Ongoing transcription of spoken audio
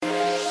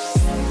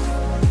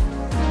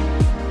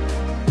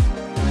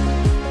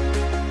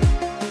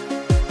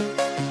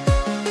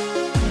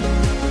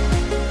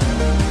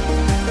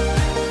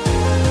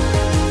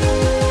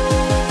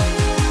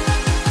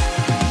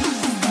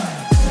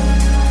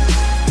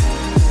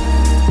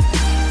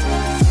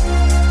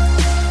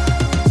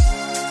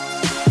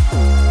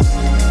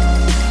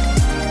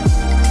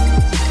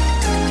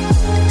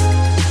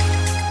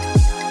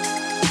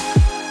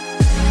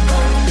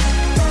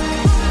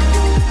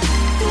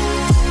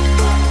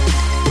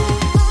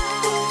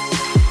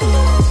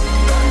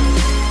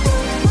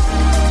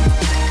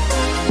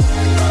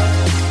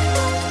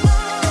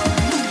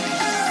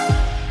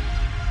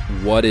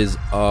What is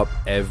up,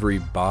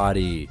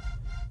 everybody?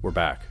 We're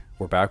back.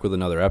 We're back with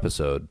another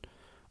episode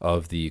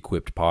of the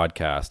Equipped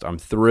Podcast. I'm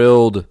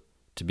thrilled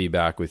to be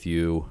back with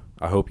you.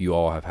 I hope you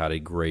all have had a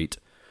great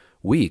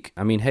week.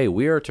 I mean, hey,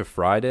 we are to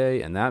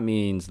Friday, and that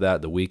means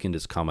that the weekend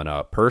is coming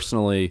up.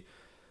 Personally,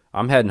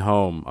 I'm heading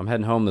home. I'm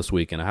heading home this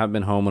weekend. I haven't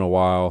been home in a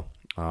while.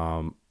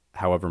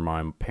 However,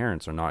 my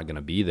parents are not going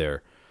to be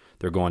there.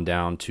 They're going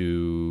down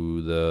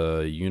to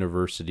the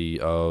University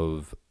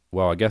of,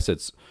 well, I guess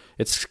it's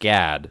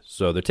SCAD.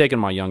 So they're taking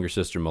my younger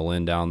sister,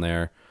 Malin, down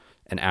there,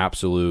 an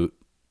absolute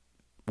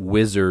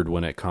wizard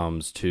when it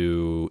comes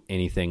to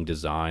anything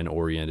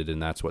design-oriented,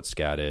 and that's what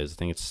SCAD is. I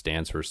think it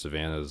stands for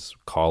Savannah's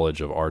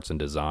College of Arts and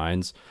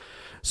Designs.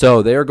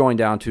 So they're going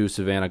down to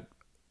Savannah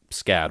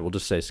SCAD. We'll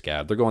just say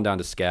SCAD. They're going down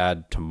to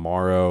SCAD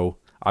tomorrow.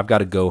 I've got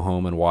to go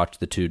home and watch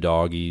the two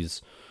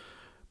doggies,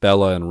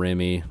 Bella and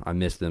Remy. I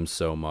miss them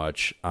so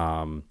much.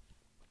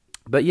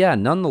 But yeah,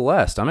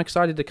 nonetheless, I'm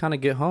excited to kind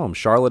of get home.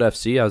 Charlotte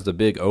FC has the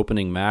big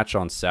opening match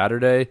on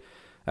Saturday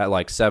at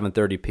like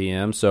 7:30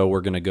 p.m., so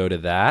we're going to go to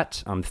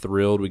that. I'm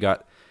thrilled. We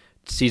got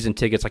season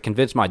tickets. I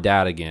convinced my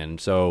dad again.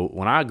 So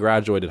when I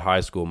graduated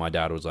high school, my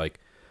dad was like,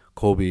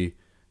 Colby,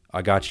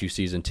 I got you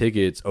season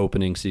tickets,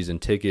 opening season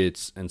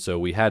tickets. And so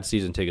we had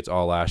season tickets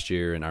all last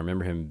year, and I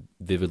remember him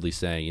vividly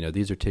saying,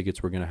 these are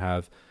tickets we're going to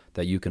have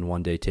that you can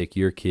one day take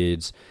your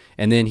kids.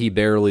 And then he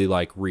barely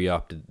like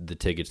re-upped the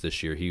tickets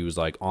this year. He was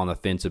like on the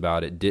fence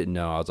about it, didn't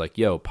know. I was like,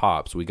 yo,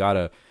 Pops, we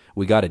gotta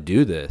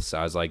do this.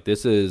 I was like,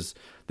 this is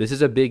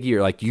a big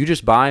year. Like, you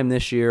just buy them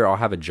this year. I'll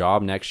have a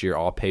job next year.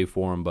 I'll pay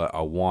for them, but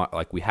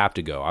we have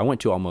to go. I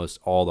went to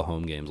almost all the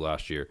home games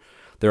last year.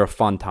 They're a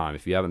fun time.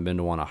 If you haven't been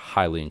to one, I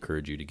highly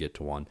encourage you to get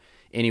to one.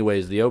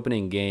 Anyways, the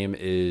opening game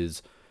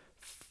is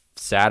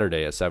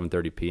Saturday at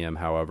 7:30 p.m.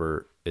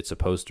 However, it's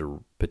supposed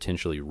to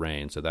potentially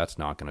rain, so that's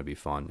not going to be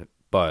fun.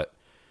 But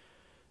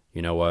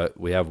you know what?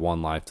 We have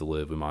one life to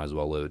live. We might as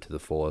well live it to the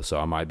fullest, so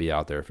I might be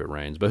out there if it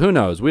rains. But who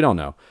knows? We don't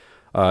know.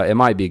 It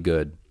might be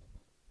good.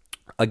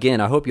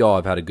 Again, I hope y'all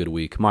have had a good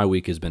week. My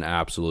week has been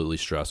absolutely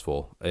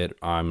stressful.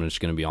 I'm just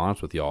going to be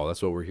honest with y'all.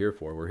 That's what we're here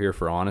for. We're here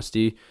for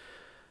honesty.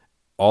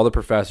 All the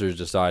professors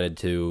decided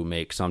to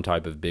make some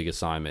type of big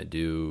assignment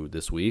due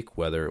this week,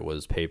 whether it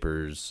was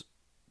papers,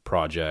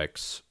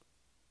 projects,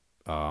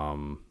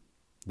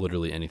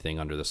 literally anything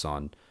under the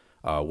sun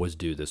was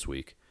due this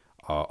week,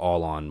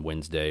 all on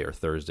Wednesday or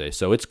Thursday.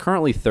 So it's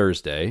currently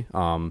Thursday.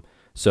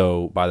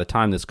 So by the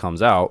time this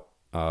comes out,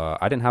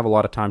 I didn't have a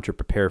lot of time to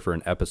prepare for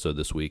an episode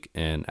this week,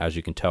 and as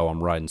you can tell,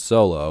 I'm riding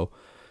solo.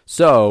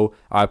 So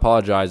I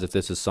apologize if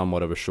this is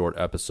somewhat of a short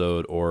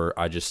episode or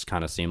I just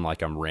kind of seem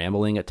like I'm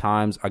rambling at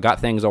times. I got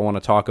things I want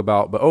to talk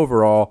about, but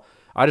overall,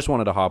 I just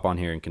wanted to hop on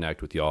here and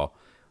connect with y'all.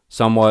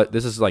 Somewhat,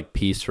 this is like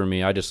peace for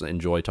me. I just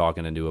enjoy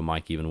talking into a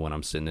mic even when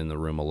I'm sitting in the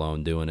room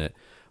alone doing it.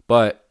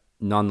 But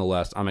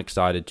nonetheless, I'm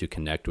excited to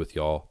connect with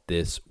y'all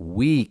this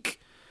week.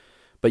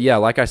 But yeah,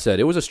 like I said,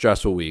 it was a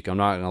stressful week. I'm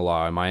not going to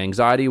lie. My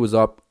anxiety was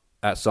up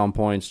at some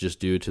points just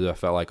due to I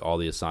felt like all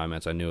the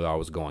assignments. I knew I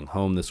was going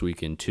home this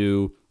weekend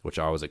too, which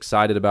I was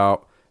excited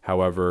about.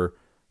 However,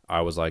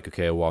 I was like,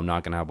 okay, well, I'm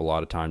not going to have a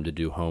lot of time to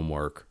do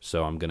homework,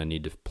 so I'm going to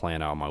need to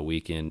plan out my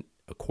weekend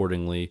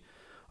accordingly.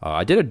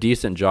 I did a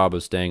decent job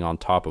of staying on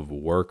top of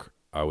work,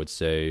 I would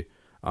say.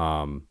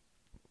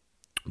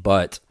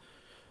 But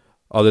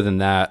other than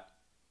that,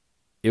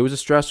 it was a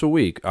stressful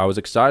week. I was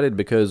excited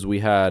because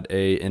we had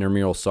a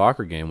intramural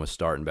soccer game was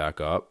starting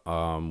back up,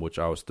 which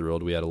I was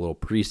thrilled. We had a little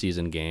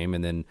preseason game,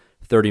 and then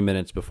 30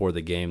 minutes before the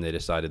game, they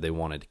decided they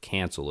wanted to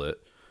cancel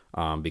it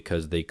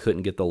because they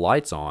couldn't get the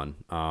lights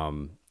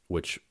on,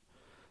 which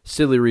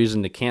silly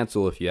reason to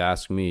cancel if you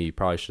ask me. You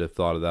probably should have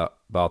thought of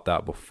about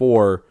that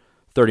before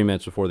 30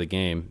 minutes before the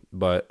game,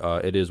 but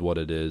it is what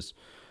it is.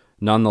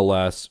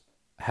 Nonetheless,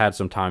 had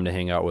some time to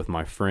hang out with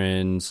my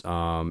friends,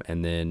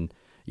 and then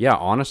yeah,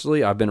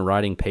 honestly, I've been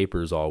writing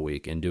papers all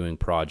week and doing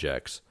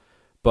projects,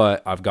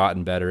 but I've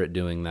gotten better at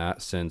doing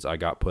that since I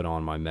got put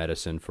on my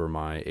medicine for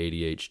my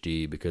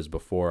ADHD, because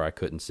before I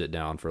couldn't sit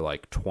down for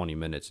like 20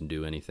 minutes and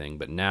do anything,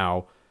 but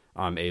now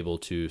I'm able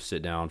to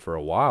sit down for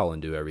a while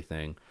and do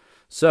everything.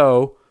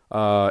 So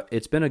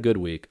it's been a good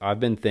week. I've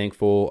been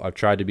thankful. I've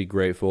tried to be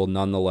grateful.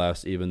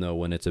 Nonetheless, even though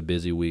when it's a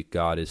busy week,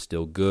 God is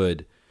still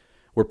good.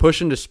 We're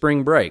pushing to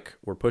spring break.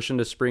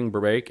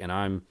 And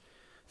I'm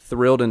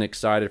thrilled and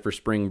excited for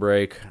spring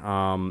break.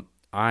 I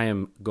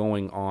am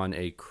going on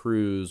a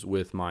cruise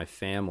with my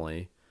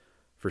family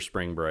for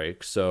spring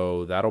break,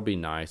 so that'll be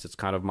nice. It's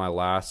kind of my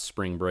last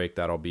spring break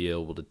that I'll be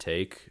able to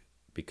take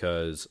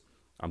because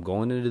I'm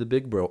going into the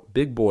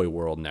big boy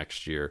world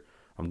next year.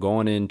 I'm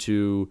going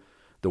into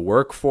the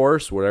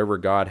workforce, wherever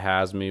God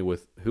has me,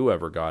 with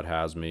whoever God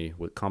has me,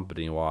 with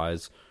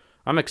company-wise.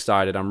 I'm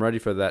excited. I'm ready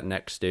for that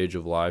next stage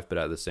of life, but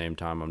at the same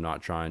time, I'm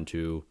not trying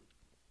to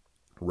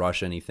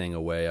rush anything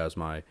away, as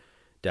my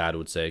dad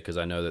would say, because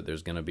I know that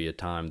there's going to be a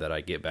time that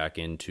I get back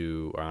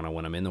into, I don't know,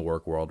 when I'm in the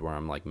work world, where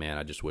I'm like, man,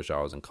 I just wish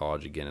I was in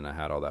college again and I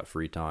had all that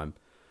free time.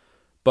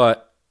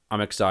 But I'm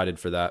excited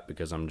for that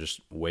because I'm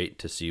just wait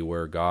to see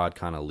where God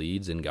kind of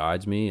leads and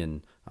guides me,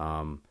 and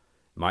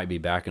Might be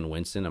back in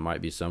Winston. It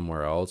might be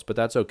somewhere else, but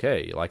that's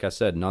okay. Like I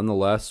said,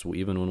 nonetheless,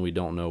 even when we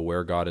don't know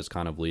where God is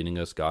kind of leading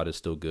us, God is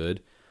still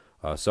good.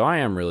 So I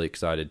am really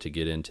excited to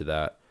get into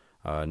that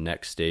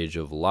next stage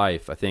of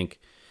life. I think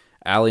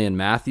Allie and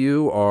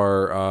Matthew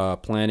are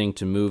planning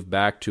to move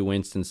back to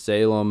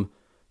Winston-Salem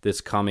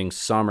this coming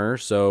summer,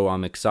 so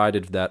I'm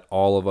excited that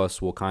all of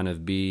us will kind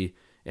of be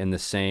in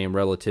the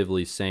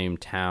relatively same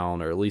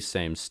town, or at least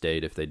same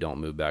state if they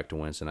don't move back to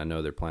Winston. I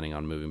know they're planning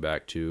on moving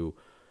back to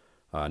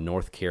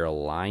North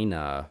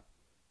Carolina,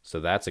 so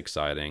that's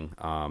exciting.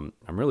 I'm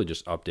really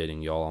just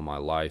updating y'all on my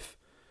life,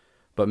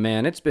 but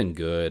man, it's been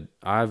good.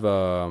 I've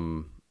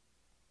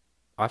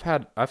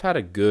had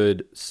a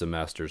good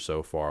semester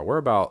so far. We're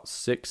about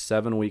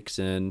 6-7 weeks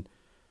in.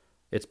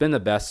 It's been the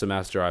best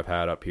semester I've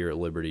had up here at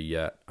Liberty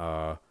yet,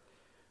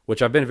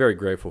 which I've been very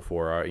grateful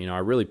for. I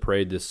really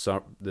prayed this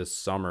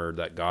summer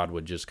that God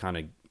would just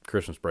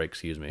Christmas break,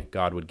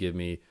 God would give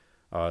me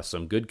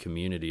some good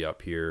community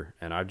up here,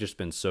 and I've just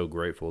been so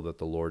grateful that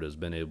the Lord has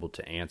been able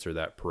to answer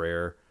that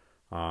prayer.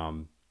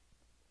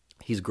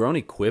 He's grown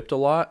equipped a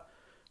lot,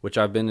 which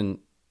I've been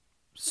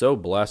so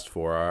blessed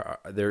for.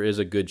 There is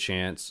a good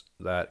chance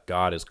that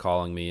God is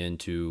calling me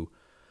into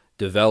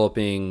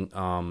developing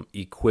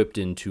equipped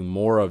into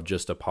more than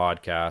just a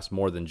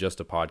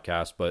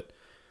podcast, but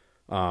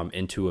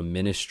into a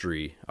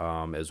ministry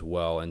as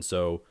well. And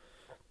so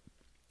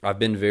I've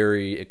been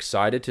very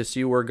excited to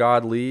see where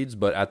God leads,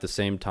 but at the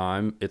same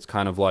time, it's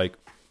kind of like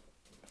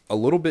a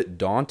little bit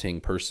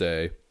daunting per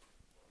se,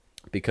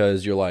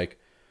 because you're like,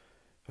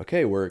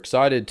 okay, we're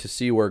excited to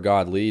see where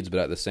God leads, but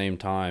at the same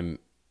time,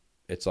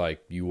 it's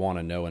like you want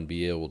to know and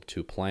be able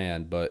to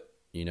plan, but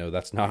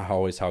that's not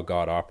always how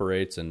God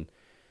operates. And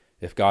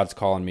if God's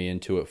calling me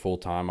into it full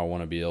time, I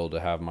want to be able to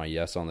have my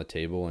yes on the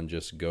table and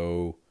just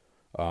go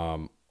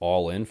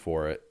all in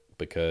for it.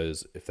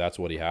 Because if that's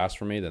what he has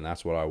for me, then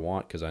that's what I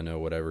want, because I know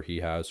whatever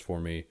he has for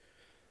me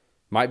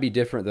might be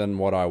different than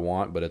what I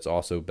want, but it's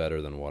also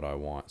better than what I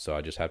want. So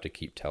I just have to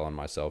keep telling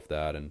myself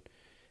that and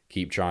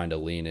keep trying to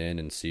lean in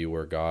and see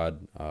where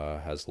God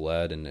has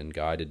led and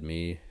guided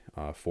me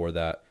for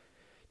that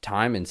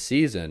time and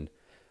season.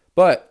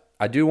 But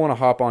I do want to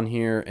hop on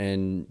here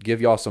and give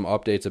y'all some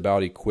updates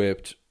about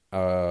Equipped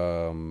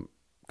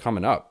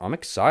coming up. I'm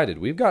excited.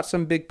 We've got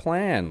some big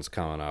plans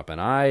coming up,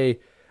 and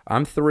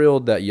I'm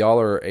thrilled that y'all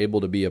are able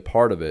to be a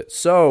part of it.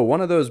 So,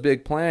 one of those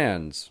big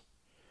plans,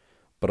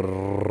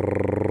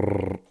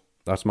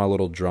 that's my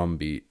little drum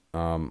beat.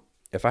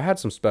 If I had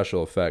some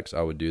special effects,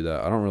 I would do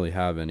that. I don't really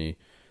have any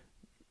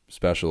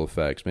special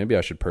effects. Maybe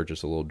I should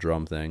purchase a little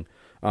drum thing.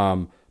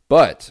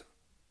 But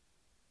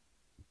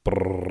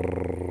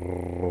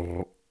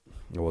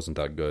it wasn't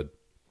that good.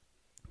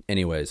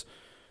 Anyways, one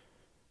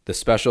of the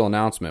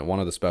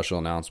special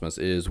announcements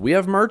is we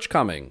have merch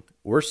coming.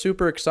 We're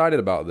super excited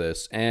about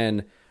this,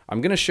 and I'm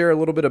going to share a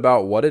little bit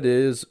about what it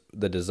is,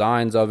 the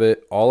designs of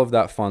it, all of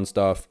that fun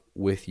stuff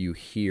with you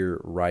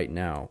here right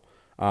now.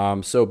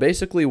 So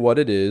basically what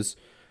it is,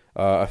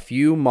 a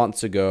few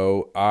months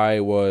ago,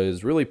 I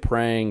was really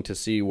praying to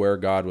see where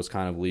God was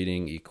kind of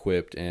leading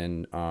Equipped,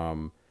 and,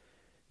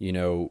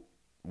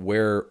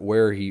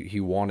 where he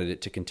wanted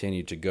it to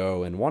continue to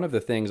go. And one of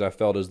the things I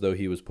felt as though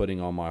he was putting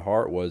on my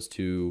heart was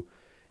to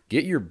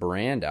get your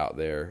brand out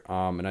there.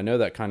 And I know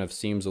that kind of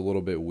seems a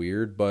little bit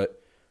weird, but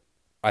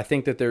I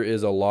think that there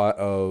is a lot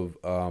of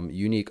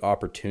unique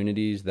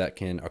opportunities that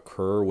can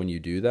occur when you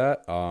do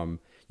that.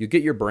 You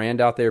get your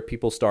brand out there,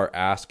 people start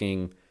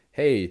asking,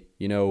 hey,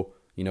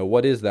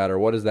 what is that? Or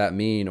what does that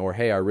mean? Or,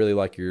 hey, I really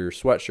like your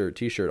sweatshirt,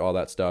 t-shirt, all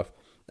that stuff.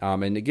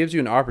 And it gives you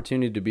an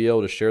opportunity to be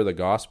able to share the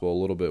gospel a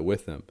little bit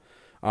with them.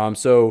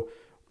 So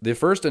the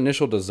first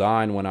initial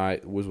design, when I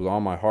was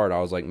on my heart,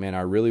 I was like, man,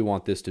 I really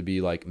want this to be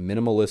like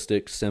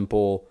minimalistic,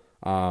 simple.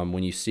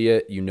 When you see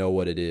it, you know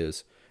what it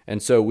is. And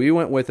so we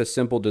went with a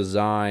simple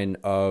design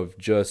of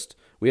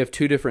we have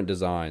two different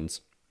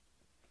designs.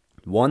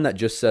 One that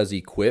just says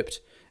Equipped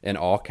in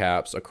all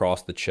caps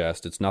across the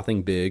chest. It's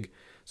nothing big.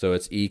 So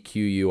it's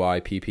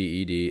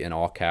EQUIPPED in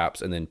all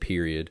caps and then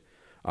period.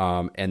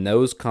 And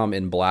those come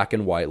in black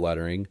and white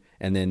lettering.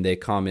 And then they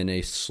come in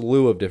a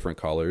slew of different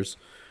colors.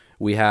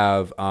 We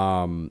have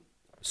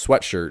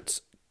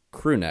sweatshirts,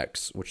 crew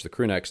necks, which the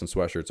crew necks and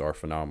sweatshirts are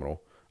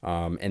phenomenal.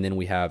 And then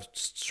we have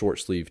short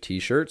sleeve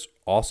t-shirts,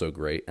 also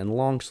great, and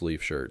long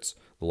sleeve shirts.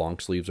 The long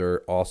sleeves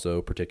are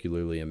also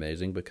particularly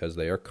amazing because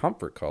they are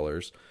comfort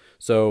colors.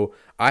 So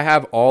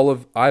I've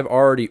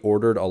already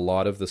ordered a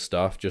lot of the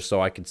stuff just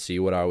so I could see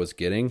what I was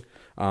getting.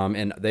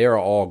 And they are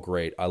all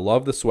great. I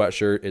love the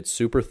sweatshirt. It's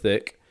super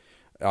thick.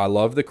 I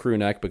love the crew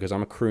neck because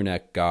I'm a crew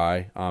neck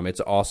guy. It's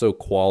also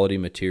quality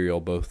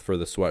material both for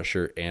the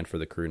sweatshirt and for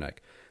the crew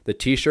neck. The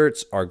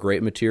t-shirts are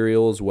great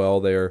material as well.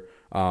 They're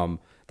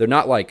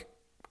not like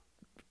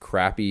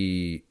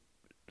crappy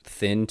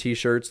thin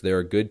t-shirts.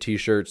 They're good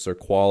t-shirts. They're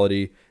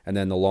quality. And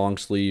then the long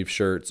sleeve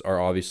shirts are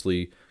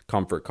obviously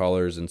comfort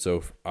colors. And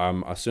so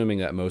I'm assuming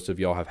that most of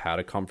y'all have had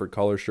a comfort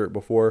color shirt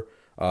before,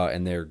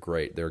 and they're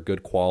great. They're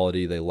good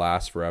quality. They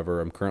last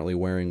forever. I'm currently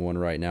wearing one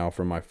right now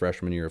from my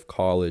freshman year of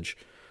college.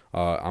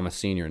 I'm a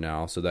senior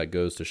now, so that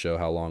goes to show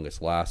how long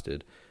it's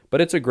lasted.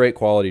 But it's a great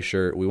quality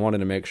shirt. We wanted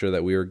to make sure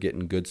that we were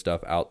getting good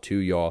stuff out to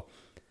y'all.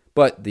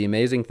 But the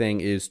amazing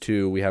thing is,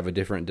 too, we have a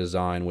different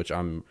design, which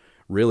I'm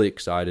really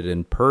excited.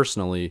 And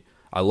personally,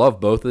 I love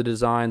both the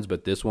designs,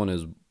 but this one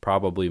is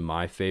probably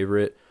my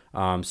favorite.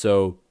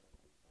 So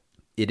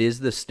it is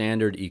the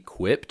standard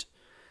equipped,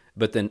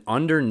 but then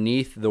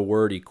underneath the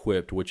word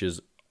equipped, which is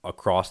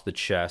across the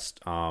chest,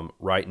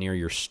 right near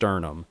your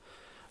sternum,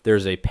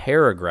 there's a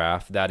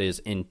paragraph that is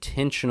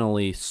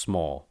intentionally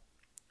small.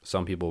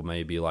 Some people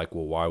may be like,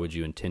 well, why would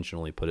you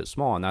intentionally put it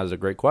small? And that is a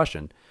great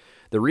question.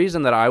 The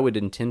reason that I would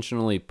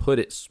intentionally put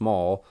it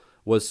small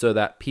was so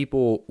that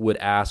people would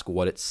ask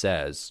what it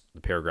says,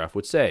 the paragraph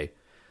would say.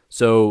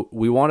 So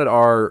we wanted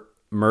our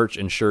merch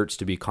and shirts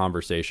to be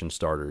conversation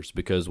starters,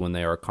 because when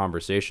they are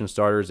conversation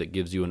starters, it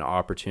gives you an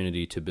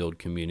opportunity to build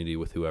community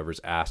with whoever's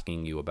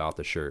asking you about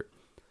the shirt.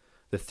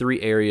 The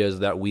three areas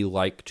that we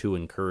like to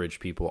encourage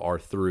people are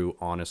through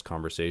honest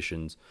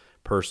conversations,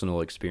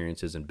 personal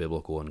experiences, and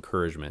biblical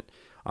encouragement.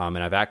 And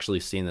I've actually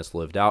seen this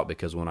lived out,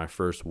 because when I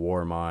first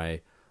wore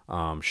my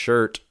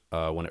shirt,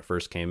 when it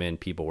first came in,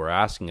 people were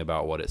asking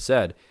about what it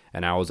said,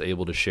 and I was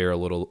able to share a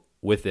little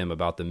with them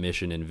about the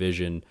mission and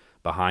vision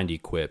behind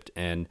Equipped.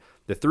 And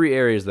the three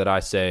areas that I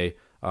say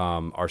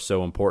are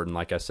so important,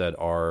 like I said,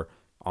 are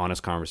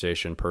honest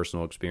conversation,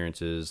 personal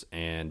experiences,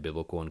 and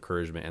biblical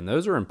encouragement. And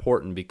those are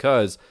important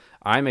because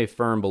I'm a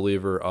firm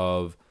believer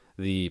of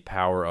the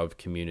power of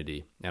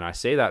community. And I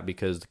say that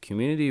because the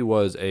community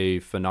was a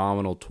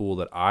phenomenal tool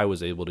that I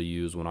was able to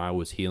use when I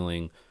was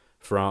healing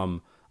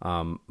from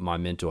my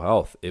mental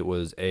health. It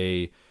was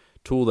a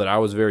tool that I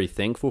was very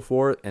thankful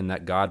for and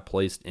that God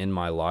placed in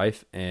my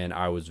life. And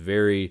I was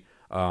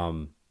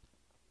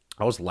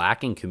I was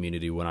lacking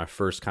community when I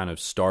first kind of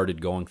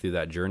started going through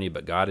that journey,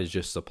 but God has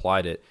just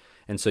supplied it.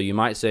 And so you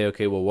might say,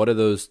 okay, well, what do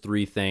those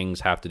three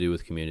things have to do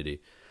with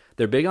community?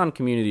 They're big on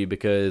community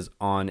because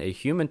on a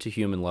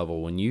human-to-human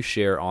level, when you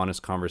share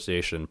honest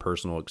conversation,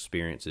 personal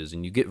experiences,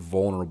 and you get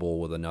vulnerable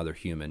with another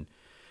human,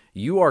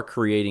 you are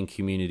creating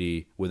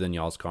community within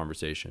y'all's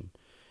conversation.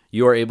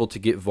 You are able to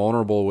get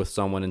vulnerable with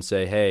someone and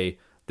say, hey,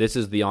 this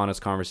is the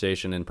honest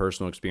conversation and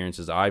personal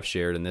experiences I've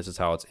shared, and this is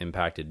how it's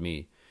impacted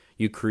me.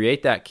 You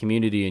create that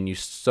community, and you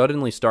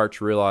suddenly start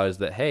to realize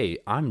that, hey,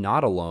 I'm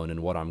not alone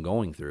in what I'm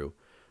going through.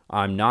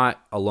 I'm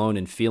not alone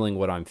in feeling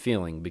what I'm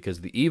feeling, because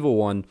the evil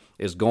one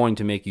is going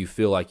to make you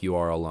feel like you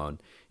are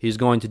alone. He's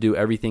going to do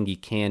everything he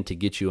can to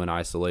get you in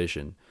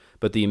isolation.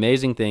 But the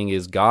amazing thing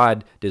is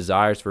God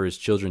desires for his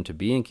children to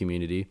be in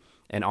community,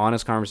 and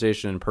honest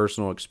conversation and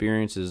personal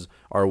experiences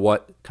are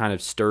what kind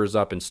of stirs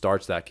up and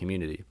starts that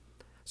community.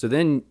 So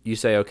then you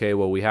say, okay,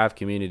 well, we have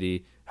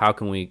community. How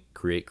can we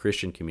create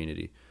Christian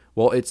community?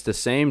 Well, it's the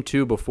same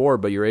two before,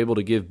 but you're able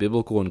to give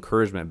biblical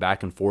encouragement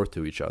back and forth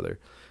to each other.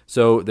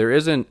 So there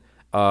isn't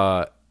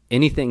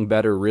anything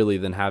better really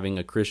than having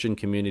a Christian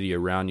community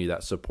around you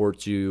that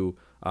supports you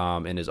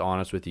and is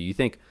honest with you. You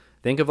think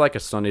of like a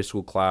Sunday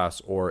school class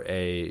or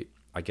a,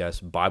 I guess,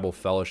 Bible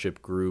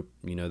fellowship group,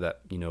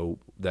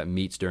 that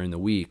meets during the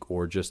week,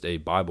 or just a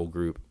Bible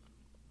group.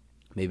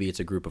 Maybe it's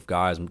a group of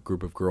guys, a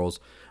group of girls.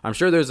 I'm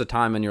sure there's a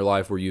time in your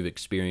life where you've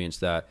experienced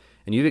that,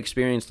 and you've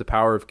experienced the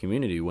power of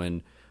community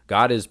when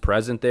God is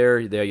present there.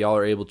 Y'all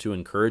are able to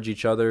encourage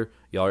each other.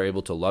 Y'all are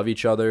able to love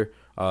each other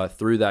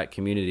through that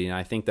community. And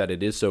I think that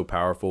it is so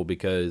powerful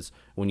because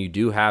when you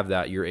do have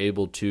that, you're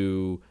able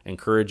to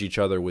encourage each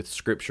other with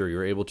Scripture.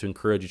 You're able to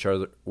encourage each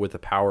other with the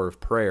power of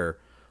prayer.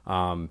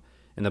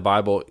 In the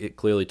Bible, it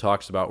clearly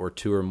talks about where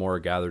two or more are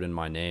gathered in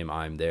my name,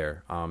 I'm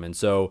there. And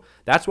so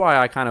that's why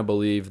I kind of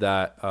believe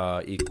that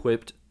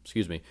equipped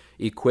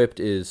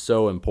is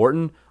so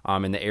important,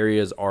 and the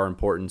areas are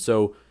important.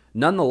 So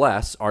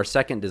nonetheless, our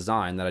second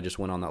design that I just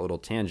went on that little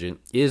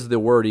tangent is the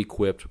word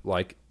equipped,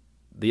 like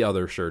the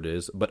other shirt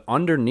is, but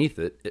underneath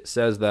it, it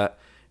says that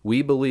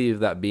we believe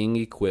that being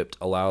equipped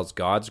allows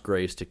God's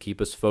grace to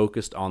keep us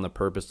focused on the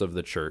purpose of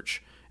the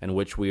church, in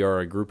which we are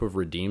a group of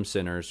redeemed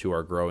sinners who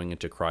are growing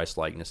into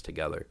Christ-likeness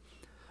together.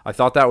 I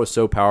thought that was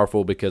so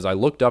powerful because I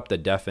looked up the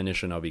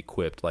definition of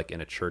equipped, like in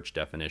a church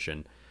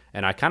definition,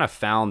 and I kind of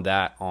found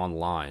that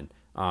online,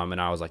 and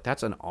I was like,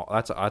 that's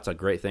a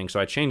great thing. So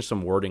I changed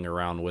some wording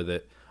around with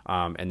it,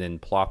 and then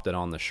plopped it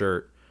on the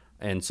shirt.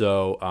 And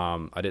so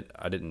I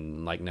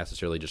didn't like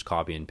necessarily just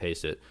copy and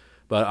paste it,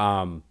 but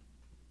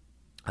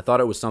I thought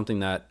it was something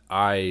that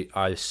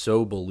I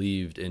so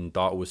believed and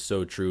thought was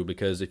so true,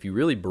 because if you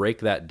really break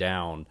that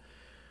down,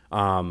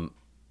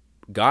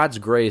 God's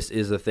grace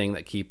is the thing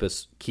that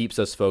keeps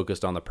us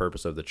focused on the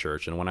purpose of the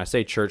church. And when I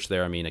say church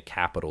there, I mean a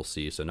capital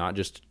C. So not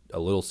just a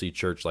little C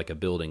church like a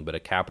building, but a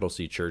capital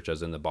C church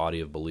as in the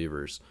body of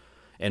believers,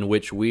 in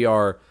which we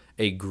are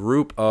a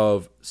group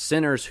of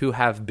sinners who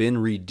have been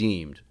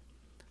redeemed.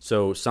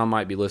 So some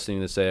might be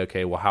listening to say,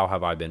 okay, well, how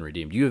have I been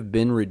redeemed? You have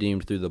been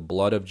redeemed through the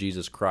blood of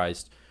Jesus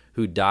Christ,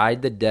 who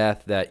died the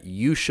death that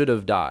you should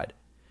have died.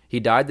 He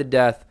died the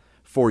death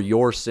for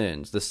your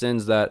sins, the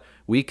sins that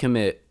we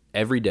commit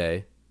every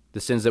day, the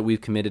sins that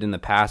we've committed in the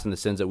past and the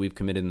sins that we've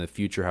committed in the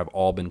future have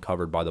all been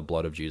covered by the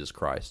blood of Jesus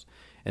Christ.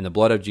 And the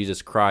blood of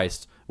Jesus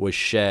Christ was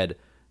shed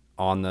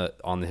on the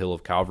hill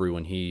of Calvary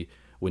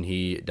when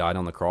he died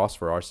on the cross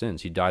for our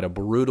sins. He died a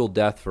brutal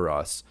death for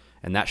us,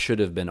 and that should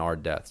have been our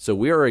death. So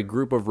we are a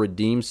group of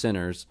redeemed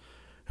sinners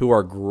who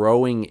are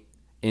growing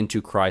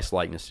into Christ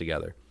likeness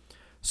together.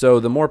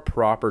 So the more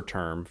proper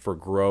term for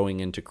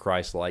growing into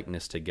Christ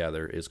likeness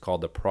together is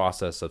called the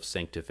process of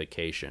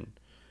sanctification,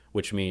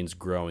 which means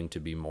growing to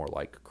be more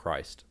like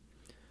Christ.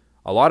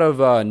 A lot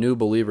of new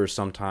believers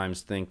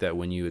sometimes think that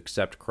when you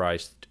accept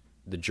Christ,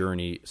 the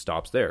journey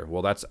stops there.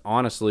 Well, that's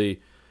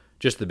honestly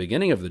just the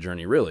beginning of the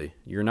journey, really.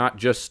 You're not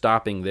just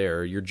stopping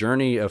there. Your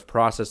journey of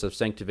process of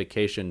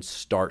sanctification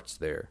starts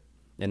there.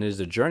 And it is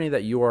a journey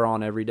that you are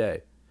on every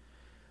day.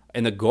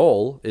 And the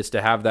goal is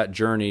to have that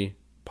journey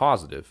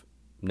positive.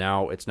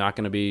 Now, it's not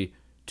going to be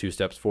 2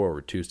 steps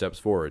forward, 2 steps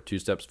forward, 2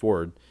 steps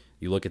forward.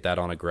 You look at that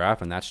on a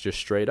graph, and that's just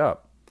straight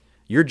up.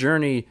 Your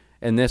journey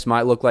in this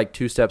might look like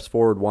 2 steps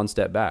forward, 1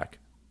 step back.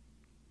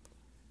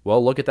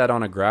 Well, look at that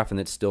on a graph, and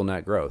it's still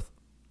net growth.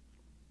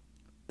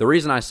 The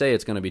reason I say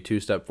it's going to be 2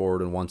 steps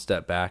forward and 1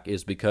 step back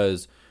is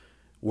because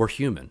we're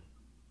human.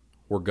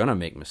 We're going to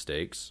make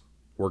mistakes.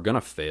 We're going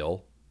to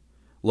fail.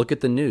 Look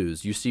at the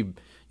news. You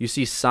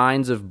see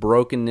signs of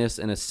brokenness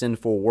in a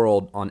sinful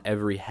world on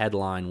every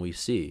headline we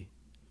see.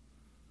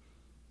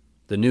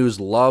 The news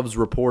loves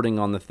reporting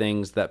on the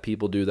things that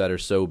people do that are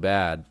so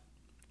bad,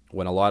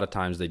 when a lot of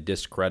times they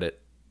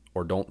discredit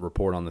or don't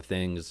report on the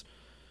things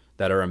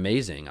that are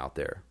amazing out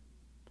there.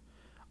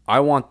 I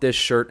want this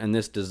shirt and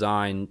this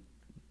design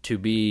to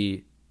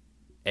be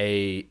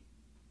a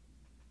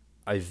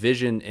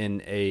vision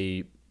and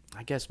I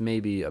guess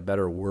maybe a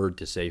better word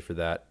to say for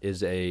that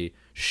is a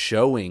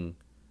showing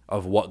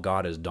of what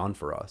God has done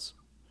for us.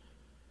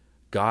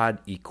 God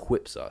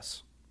equips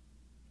us.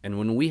 And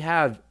when we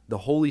have the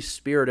Holy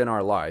Spirit in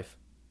our life,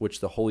 which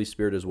the Holy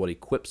Spirit is what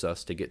equips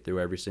us to get through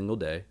every single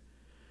day,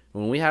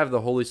 when we have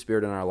the Holy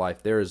Spirit in our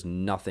life, there is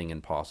nothing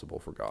impossible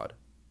for God.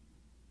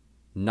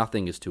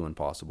 Nothing is too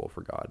impossible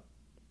for God.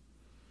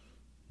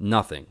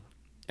 Nothing.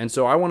 And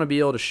so I want to be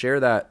able to share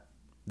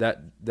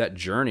that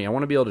journey. I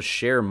want to be able to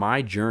share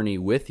my journey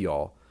with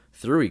y'all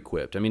through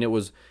Equipped. I mean, it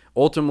was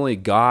ultimately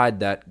God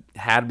that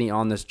had me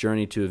on this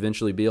journey to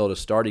eventually be able to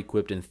start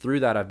Equipped, and through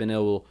that I've been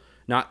able,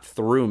 not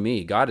through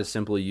me, God has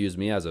simply used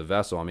me as a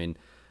vessel. I mean,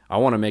 I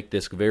want to make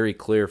this very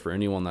clear for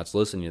anyone that's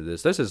listening to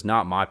this. This is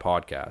not my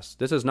podcast.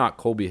 This is not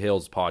Colby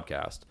Hale's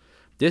podcast.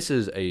 This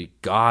is a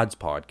God's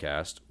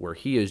podcast where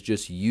he is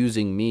just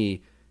using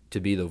me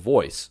to be the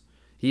voice.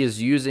 He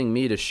is using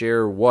me to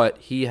share what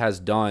he has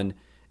done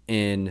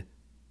in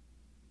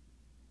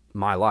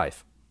my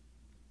life.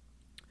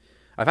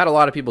 I've had a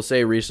lot of people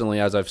say recently,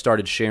 as I've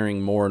started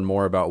sharing more and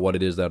more about what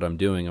it is that I'm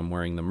doing, I'm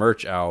wearing the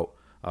merch out,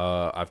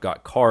 I've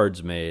got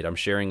cards made, I'm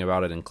sharing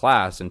about it in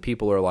class, and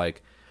people are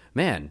like,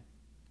 man,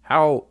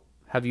 how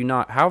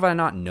have I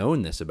not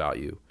known this about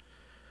you?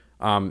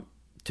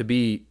 To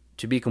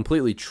be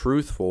completely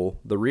truthful,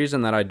 the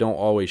reason that I don't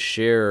always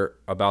share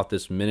about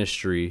this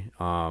ministry,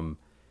 and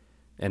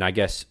I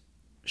guess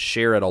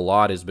share it a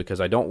lot, is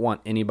because I don't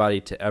want anybody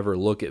to ever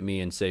look at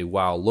me and say,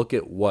 wow, look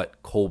at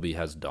what Colby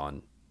has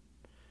done.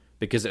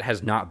 Because it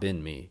has not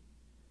been me.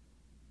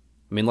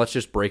 I mean, let's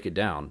just break it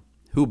down.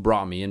 Who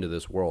brought me into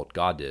this world?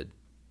 God did.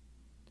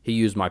 He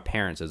used my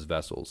parents as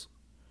vessels.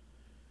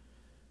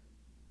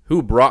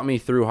 Who brought me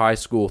through high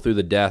school through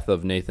the death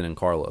of Nathan and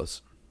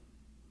Carlos?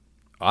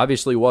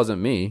 Obviously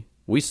wasn't me.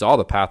 We saw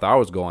the path I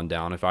was going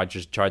down if I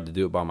just tried to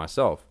do it by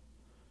myself.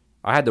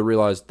 I had to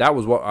realize that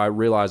was what I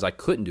realized I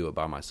couldn't do it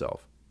by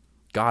myself.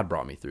 God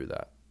brought me through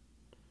that.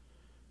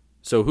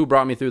 So who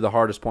brought me through the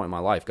hardest point in my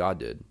life? God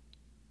did.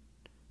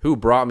 Who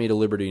brought me to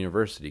Liberty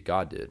University?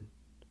 God did.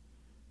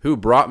 Who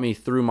brought me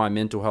through my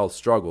mental health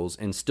struggles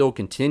and still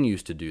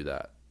continues to do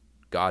that?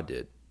 God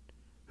did.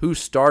 Who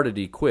started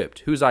Equipped?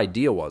 Whose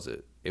idea was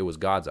it? It was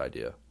God's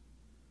idea.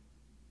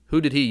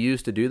 Who did he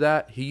use to do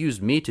that? He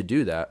used me to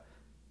do that.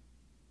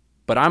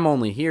 But I'm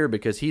only here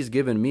because he's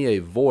given me a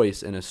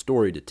voice and a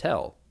story to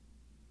tell.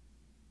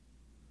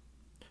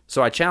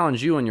 So I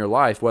challenge you in your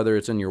life, whether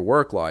it's in your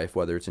work life,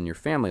 whether it's in your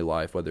family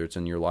life, whether it's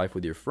in your life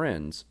with your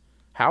friends,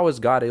 how is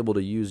God able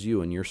to use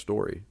you in your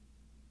story?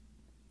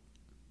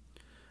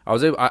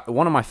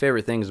 One of my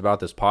favorite things about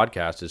this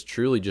podcast is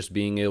truly just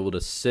being able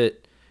to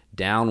sit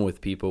down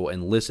with people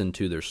and listen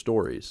to their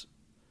stories.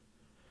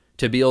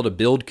 To be able to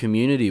build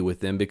community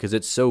with them, because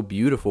it's so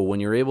beautiful when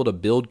you're able to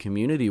build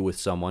community with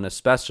someone,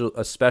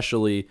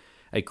 especially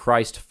a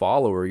Christ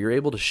follower. You're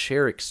able to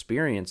share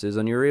experiences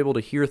and you're able to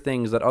hear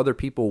things that other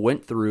people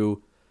went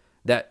through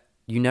that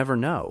you never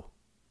know.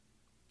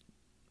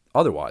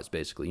 Otherwise,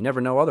 basically. You never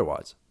know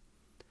otherwise.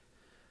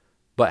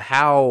 But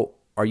how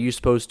are you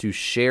supposed to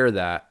share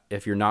that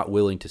if you're not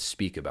willing to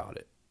speak about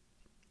it?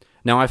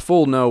 Now, I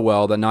full know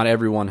well that not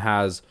everyone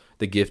has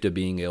the gift of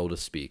being able to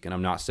speak, and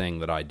I'm not saying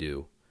that I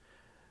do.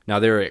 Now,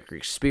 there are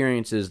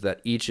experiences that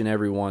each and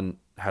every one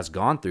has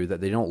gone through that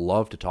they don't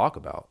love to talk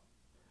about.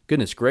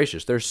 Goodness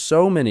gracious, there's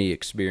so many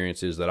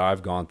experiences that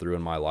I've gone through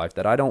in my life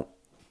that I don't,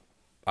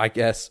 I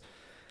guess,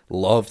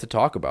 love to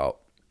talk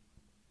about.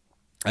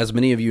 As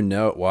many of you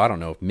know, well, I don't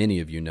know if many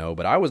of you know,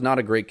 but I was not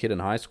a great kid in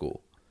high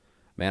school.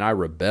 Man, I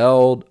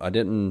rebelled.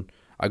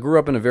 I grew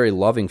up in a very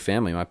loving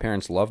family. My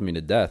parents loved me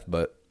to death,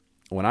 but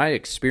when I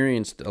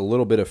experienced a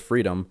little bit of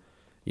freedom,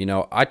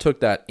 I took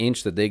that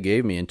inch that they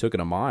gave me and took it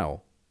a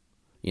mile.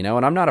 And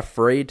I'm not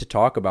afraid to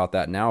talk about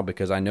that now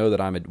because I know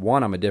that I'm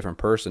a different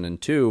person,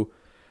 and two,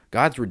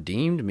 God's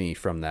redeemed me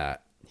from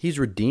that. He's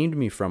redeemed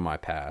me from my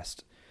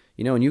past.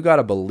 And you got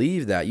to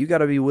believe that. You got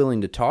to be willing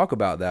to talk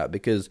about that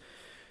because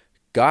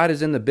God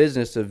is in the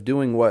business of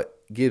doing what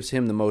gives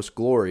him the most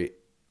glory.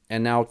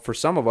 And now for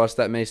some of us,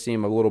 that may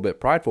seem a little bit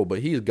prideful, but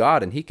he's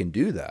God and he can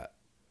do that.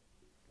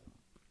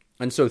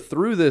 And so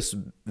through this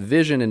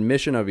vision and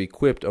mission of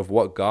Equipped of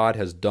what God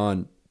has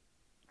done,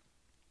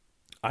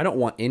 I don't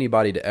want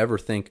anybody to ever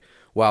think,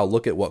 wow,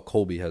 look at what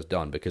Colby has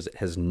done, because it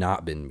has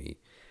not been me.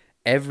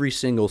 Every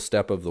single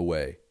step of the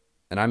way,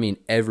 and I mean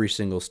every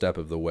single step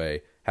of the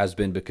way, has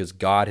been because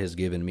God has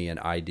given me an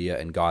idea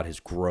and God has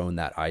grown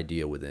that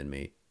idea within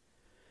me.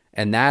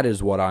 And that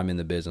is what I'm in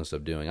the business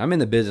of doing. I'm in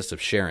the business of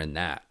sharing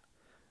that.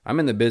 I'm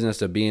in the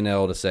business of being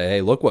able to say,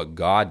 hey, look what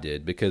God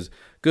did, because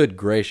good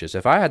gracious,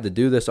 if I had to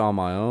do this on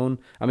my own,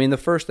 the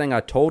first thing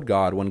I told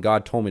God when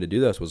God told me to do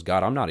this was,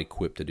 God, I'm not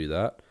equipped to do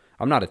that.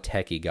 I'm not a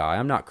techie guy.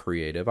 I'm not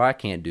creative. I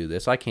can't do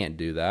this. I can't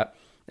do that.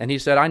 And he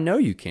said, I know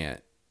you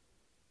can't,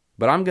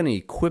 but I'm going to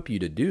equip you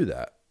to do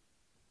that.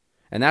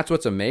 And that's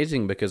what's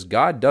amazing, because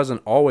God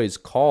doesn't always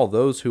call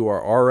those who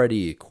are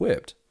already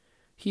equipped.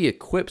 He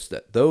equips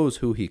those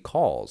who he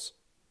calls.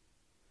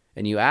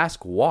 And you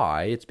ask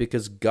why? It's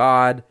because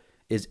God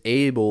is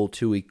able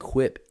to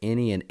equip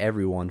any and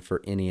everyone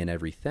for any and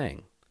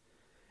everything.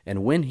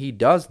 And when he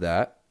does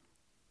that,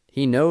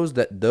 he knows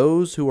that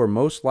those who are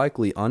most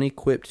likely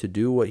unequipped to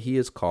do what he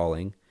is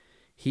calling,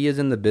 he is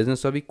in the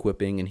business of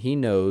equipping, and he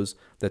knows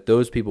that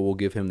those people will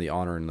give him the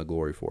honor and the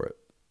glory for it.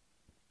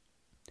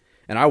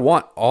 And I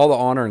want all the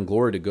honor and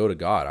glory to go to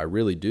God. I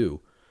really do.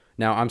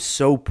 Now, I'm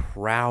so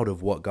proud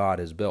of what God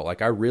has built.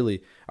 Like, I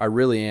really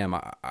am.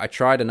 I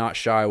try to not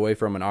shy away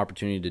from an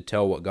opportunity to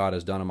tell what God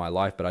has done in my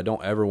life, but I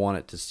don't ever want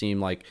it to seem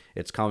like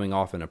it's coming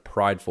off in a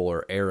prideful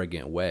or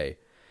arrogant way.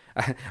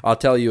 I'll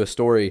tell you a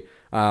story.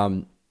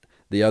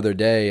 The other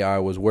day, I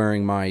was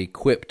wearing my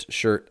Equipped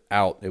shirt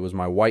out. It was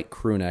my white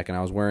crew neck, and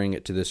I was wearing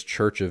it to this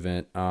church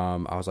event.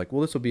 I was like,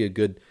 well, this will be a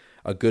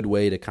good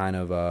way to kind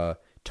of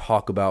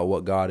talk about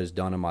what God has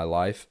done in my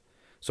life.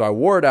 So I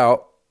wore it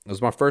out. It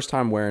was my first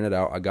time wearing it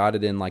out. I got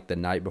it in like the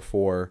night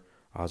before.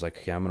 I was like,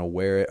 okay, I'm going to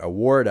wear it. I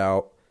wore it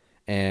out,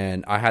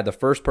 and I had the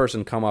first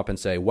person come up and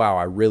say, wow,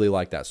 I really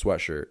like that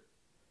sweatshirt.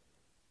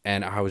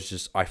 And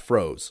I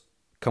froze,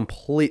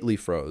 completely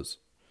froze.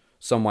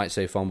 Some might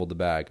say fumbled the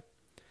bag.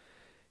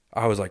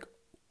 I was like,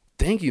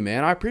 thank you,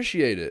 man. I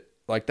appreciate it.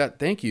 Like that,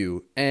 thank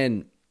you.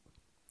 And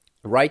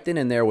right then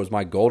and there was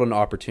my golden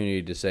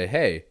opportunity to say,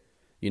 hey,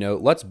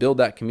 let's build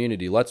that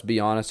community. Let's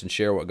be honest and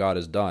share what God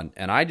has done.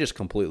 And I just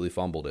completely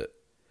fumbled it.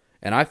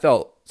 And I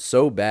felt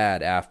so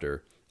bad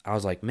after. I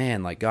was like,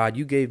 man, like, God,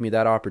 you gave me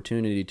that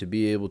opportunity to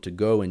be able to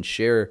go and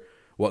share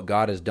what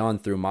God has done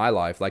through my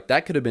life. Like,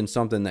 that could have been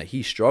something that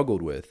he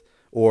struggled with,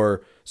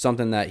 or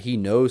something that he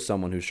knows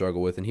someone who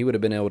struggled with, and he would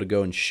have been able to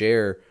go and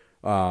share,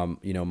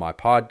 my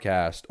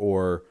podcast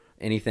or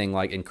anything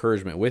like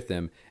encouragement with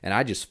them. And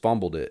I just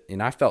fumbled it.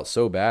 And I felt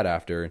so bad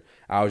after.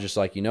 I was just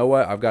like, you know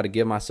what? I've got to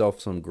give myself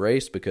some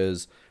grace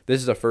because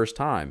this is the first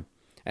time.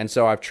 And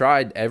so I've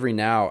tried every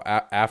now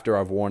after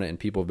I've worn it, and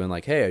people have been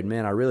like, hey,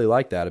 man, I really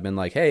like that. I've been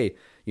like, hey,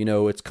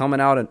 it's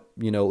coming out and,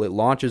 it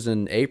launches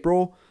in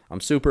April.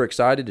 I'm super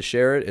excited to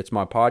share it. It's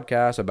my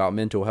podcast about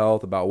mental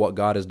health, about what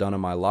God has done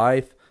in my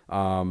life.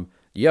 Go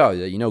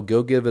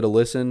give it a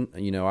listen.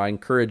 I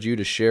encourage you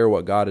to share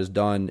what God has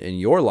done in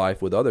your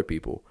life with other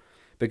people.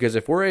 Because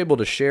if we're able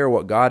to share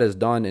what God has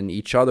done in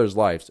each other's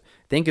lives,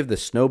 think of the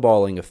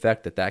snowballing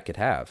effect that could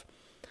have.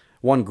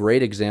 One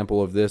great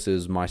example of this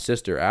is my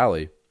sister,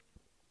 Allie.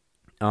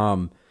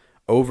 I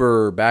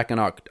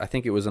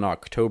think it was in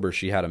October,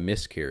 she had a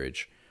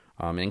miscarriage.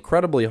 An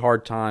incredibly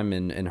hard time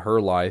in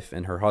her life,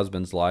 in her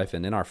husband's life,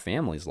 and in our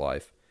family's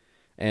life.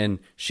 And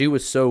she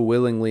was so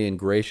willingly and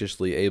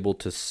graciously able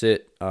to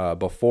sit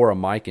before a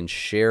mic and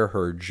share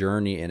her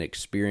journey and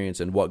experience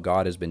and what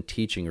God has been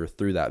teaching her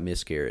through that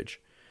miscarriage.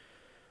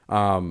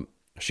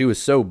 She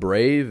was so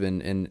brave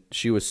and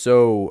she was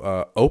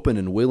so open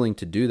and willing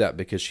to do that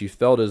because she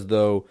felt as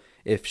though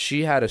if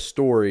she had a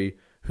story,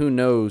 who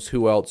knows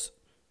who else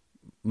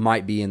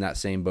might be in that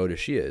same boat as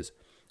she is.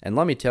 And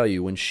let me tell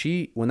you, when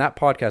that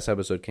podcast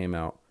episode came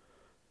out,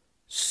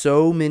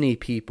 so many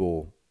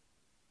people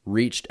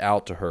reached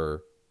out to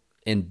her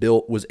and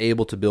was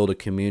able to build a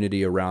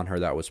community around her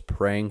that was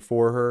praying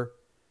for her,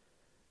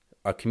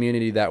 a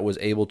community that was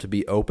able to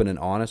be open and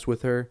honest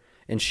with her.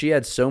 And she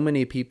had so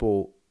many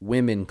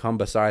women come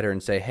beside her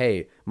and say,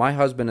 hey, my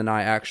husband and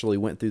I actually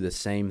went through the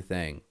same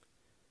thing.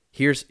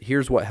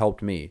 Here's what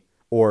helped me.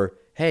 Or,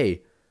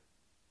 hey,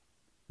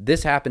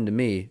 this happened to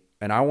me,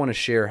 and I want to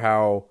share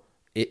how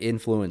it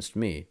influenced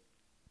me.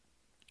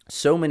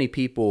 So many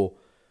people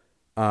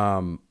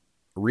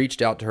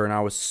reached out to her, and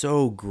I was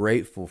so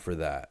grateful for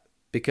that.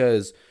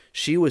 because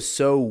she was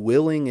so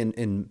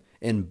willing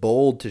and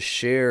bold to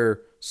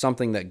share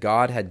something that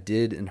God had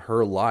did in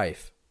her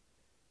life.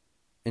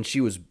 And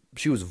she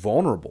was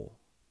vulnerable.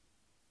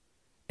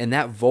 And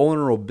that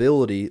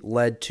vulnerability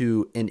led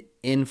to an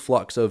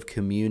influx of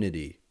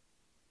community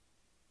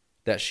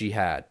that she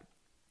had.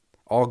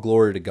 All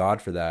glory to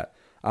God for that.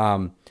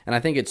 And I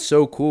think it's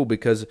so cool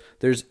because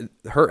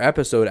her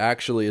episode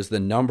actually is the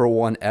number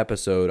one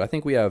episode. I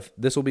think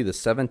this will be the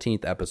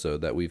 17th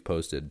episode that we've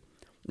posted.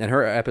 And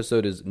her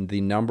episode is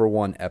the number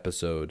one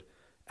episode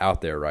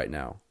out there right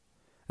now.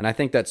 And I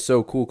think that's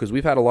so cool because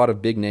we've had a lot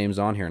of big names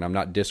on here, and I'm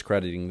not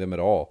discrediting them at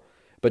all.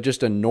 But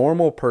just a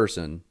normal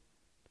person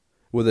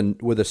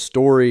with a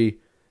story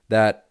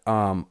that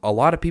a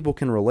lot of people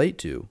can relate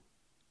to.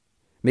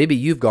 Maybe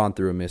you've gone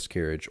through a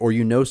miscarriage, or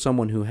you know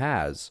someone who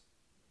has.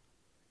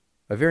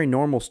 A very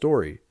normal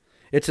story.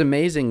 It's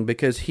amazing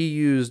because he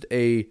used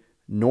a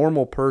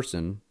normal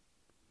person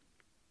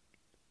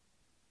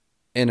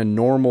and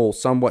a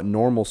somewhat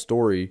normal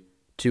story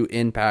to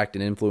impact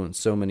and influence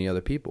so many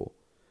other people.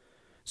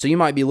 So you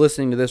might be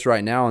listening to this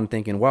right now and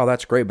thinking, wow,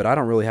 that's great, but I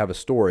don't really have a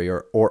story,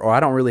 or I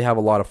don't really have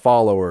a lot of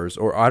followers,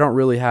 or I don't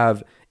really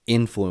have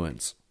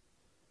influence.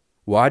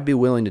 Well, I'd be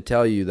willing to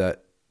tell you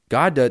that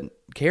God doesn't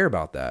care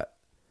about that.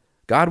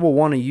 God will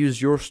want to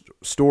use your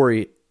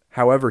story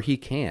however he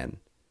can.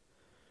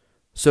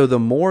 So the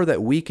more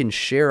that we can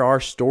share our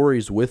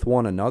stories with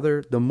one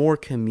another, the more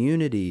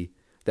community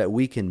that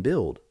we can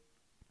build.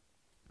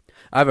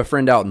 I have a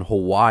friend out in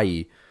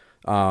Hawaii,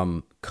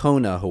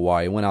 Kona,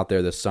 Hawaii. Went out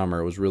there this summer.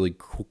 It was a really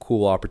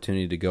cool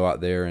opportunity to go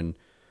out there and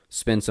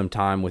spend some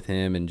time with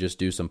him and just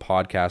do some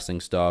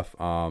podcasting stuff.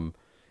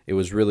 It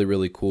was really,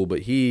 really cool.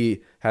 But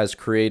he has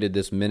created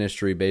this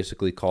ministry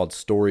basically called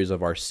Stories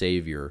of Our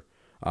Savior.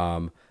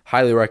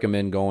 Highly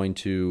recommend going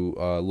to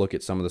look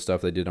at some of the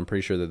stuff they did. I'm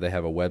pretty sure that they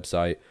have a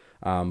website.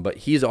 But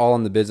he's all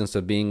in the business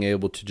of being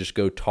able to just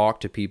go talk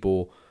to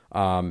people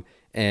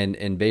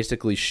and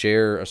basically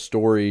share a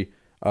story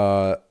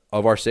of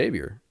our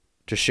Savior,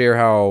 to share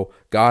how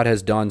God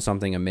has done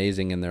something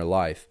amazing in their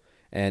life.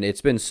 And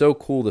it's been so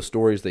cool, the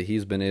stories that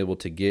he's been able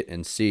to get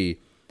and see.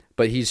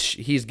 But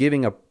he's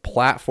giving a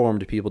platform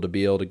to people to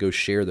be able to go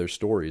share their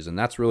stories. And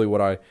that's really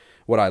what I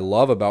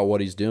love about what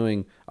he's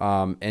doing,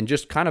 and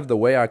just kind of the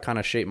way I kind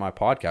of shape my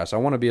podcast. I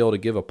want to be able to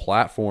give a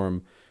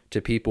platform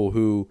to people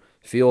who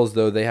feel as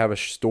though they have a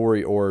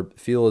story, or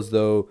feel as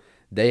though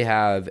they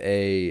have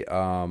a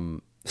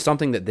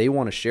something that they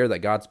want to share that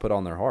God's put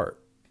on their heart.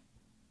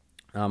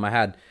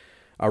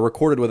 I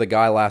recorded with a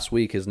guy last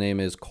week. His name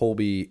is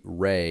Colby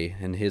Ray,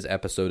 and his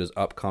episode is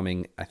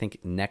upcoming, I think,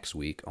 next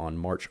week on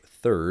March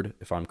 3rd,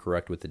 if I'm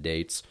correct with the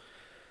dates.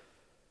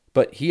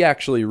 But he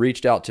actually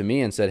reached out to me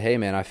and said, hey,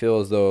 man, I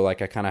feel as though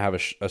like I kind of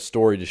have a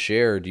story to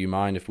share. Do you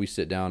mind if we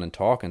sit down and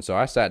talk? And so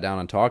I sat down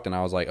and talked, and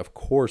I was like, of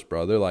course,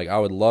 brother. Like, I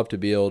would love to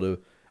be able to.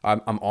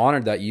 I'm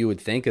honored that you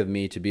would think of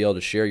me to be able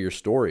to share your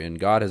story. And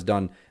God has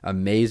done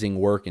amazing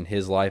work in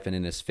his life and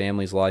in his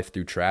family's life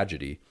through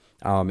tragedy.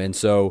 And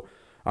so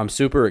I'm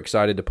super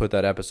excited to put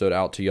that episode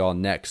out to y'all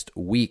next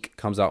week.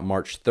 Comes out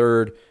March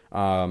 3rd.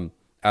 Out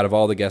of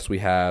all the guests we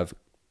have,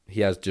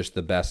 he has just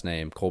the best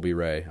name, Colby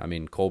Ray.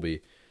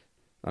 Colby.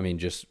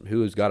 Just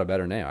who's got a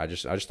better name? I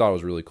just thought it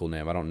was a really cool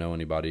name. I don't know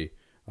anybody.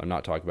 I'm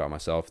not talking about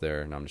myself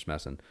there, and I'm just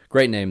messing.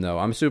 Great name, though.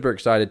 I'm super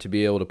excited to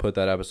be able to put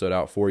that episode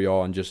out for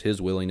y'all and just his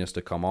willingness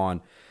to come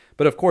on.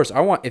 But, of course,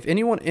 if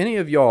any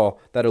of y'all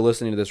that are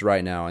listening to this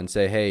right now and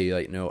say,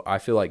 hey, I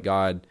feel like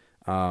God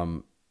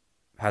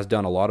has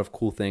done a lot of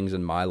cool things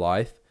in my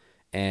life,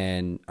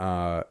 and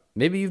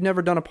maybe you've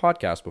never done a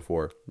podcast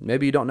before.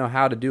 Maybe you don't know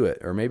how to do it,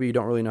 or maybe you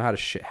don't really know how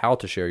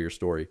to share your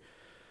story.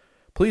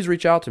 Please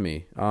reach out to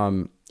me.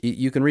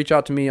 You can reach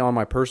out to me on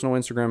my personal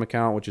Instagram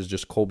account, which is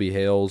just Colby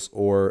Hales,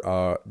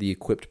 or the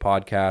Equipped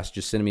Podcast.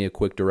 Just send me a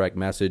quick direct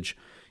message,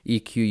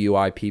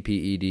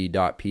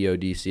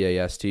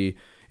 EQUIPPED.PODCAST.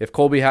 If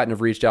Colby hadn't have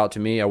reached out to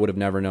me, I would have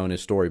never known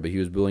his story, but he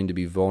was willing to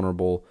be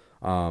vulnerable,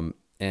 and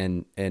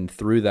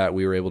through that,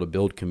 we were able to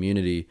build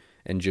community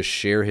and just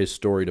share his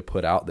story to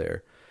put out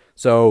there.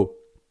 So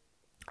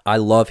I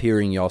love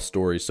hearing y'all's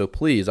stories. So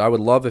please, I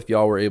would love if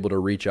y'all were able to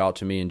reach out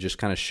to me and just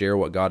kind of share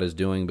what God is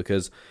doing,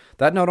 because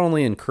that not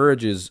only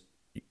encourages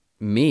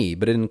me,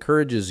 but it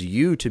encourages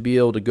you to be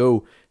able to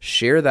go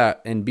share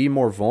that and be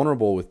more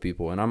vulnerable with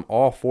people. And I'm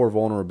all for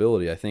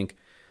vulnerability. I think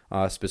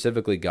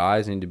specifically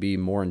guys need to be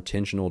more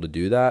intentional to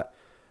do that.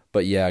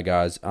 But yeah,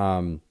 guys,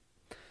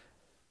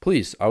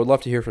 please, I would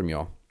love to hear from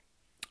y'all.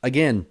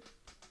 Again,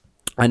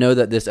 I know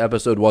that this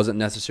episode wasn't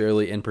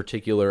necessarily in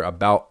particular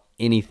about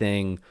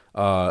anything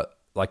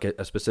like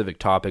a specific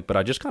topic, but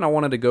I just kind of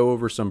wanted to go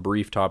over some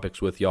brief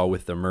topics with y'all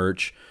with the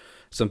merch,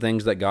 some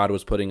things that God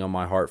was putting on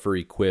my heart for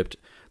Equipped.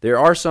 There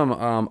are some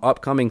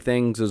upcoming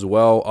things as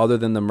well, other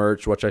than the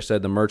merch, which I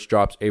said the merch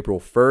drops April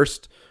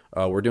 1st.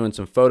 We're doing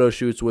some photo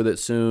shoots with it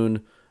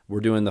soon.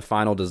 We're doing the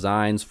final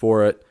designs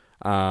for it,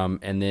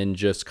 and then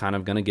just kind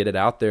of going to get it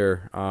out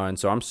there. And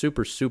so I'm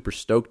super, super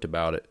stoked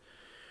about it.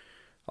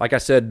 Like I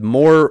said,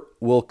 more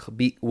will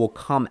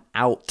come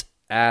out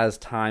as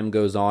time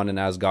goes on and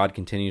as God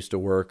continues to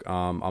work,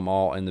 I'm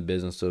all in the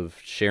business of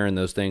sharing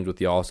those things with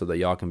y'all so that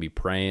y'all can be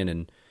praying,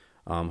 and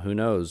who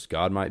knows,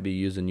 God might be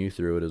using you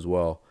through it as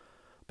well.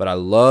 But I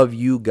love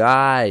you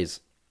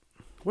guys.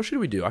 What should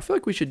we do? I feel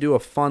like we should do a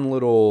fun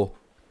little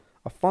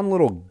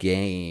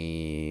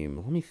game.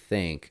 Let me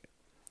think.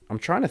 I'm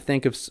trying to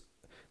think of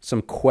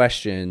some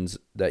questions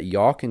that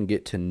y'all can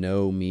get to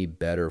know me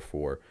better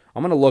for.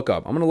 I'm gonna look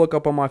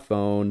up on my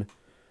phone.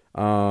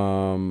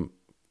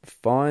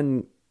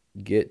 Fun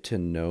get to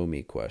know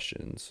me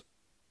questions.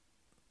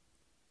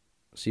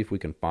 See if we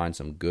can find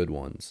some good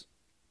ones.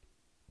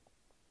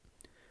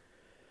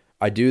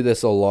 I do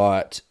this a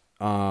lot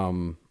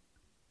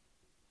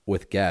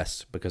with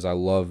guests because I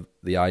love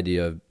the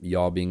idea of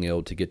y'all being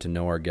able to get to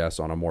know our guests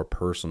on a more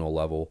personal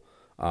level.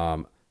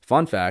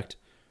 Fun fact,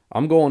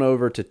 I'm going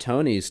over to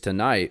Tony's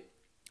tonight.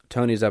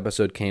 Tony's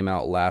episode came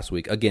out last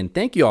week. Again,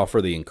 thank you all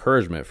for the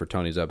encouragement for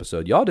Tony's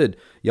episode. Y'all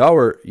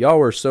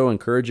were so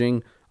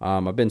encouraging.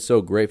 I've been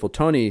so grateful.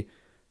 Tony,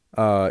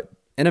 an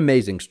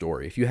amazing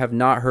story. If you have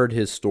not heard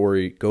his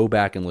story, go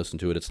back and listen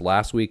to it. It's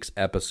last week's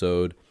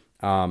episode.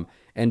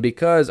 And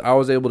because I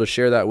was able to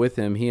share that with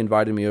him, he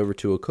invited me over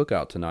to a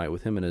cookout tonight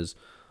with him and his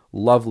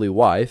lovely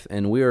wife,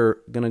 and we are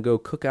going to go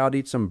cook out,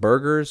 eat some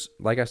burgers.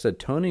 Like I said,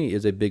 Tony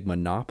is a big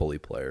Monopoly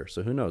player,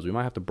 so who knows? We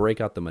might have to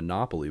break out the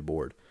Monopoly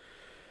board.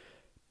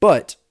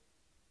 But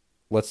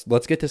let's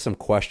get to some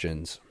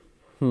questions.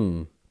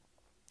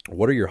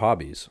 What are your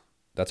hobbies?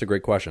 That's a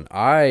great question.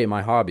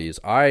 My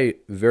hobbies, I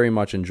very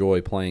much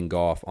enjoy playing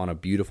golf on a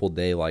beautiful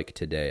day like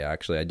today.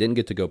 Actually, I didn't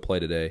get to go play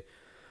today,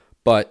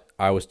 but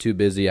I was too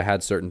busy. I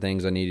had certain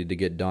things I needed to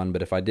get done,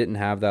 but if I didn't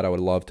have that, I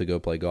would love to go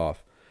play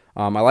golf.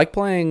 I like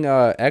playing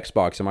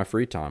Xbox in my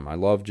free time. I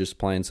love just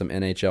playing some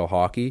NHL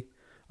hockey,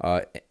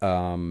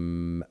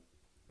 some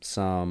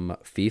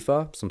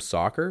FIFA, some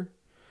soccer.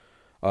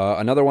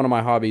 Another one of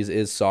my hobbies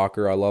is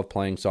soccer. I love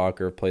playing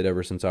soccer. I've played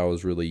ever since I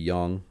was really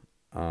young.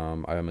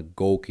 I am a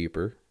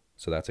goalkeeper,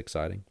 so that's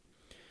exciting.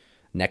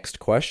 Next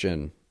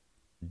question.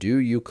 Do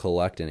you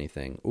collect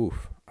anything?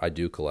 Oof, I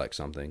do collect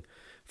something.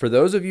 For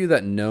those of you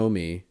that know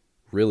me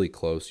really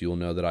close, you'll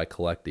know that I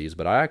collect these,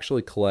 but I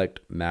actually collect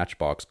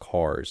Matchbox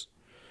cars.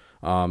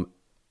 I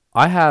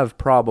have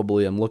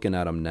probably, I'm looking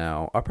at them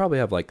now, I probably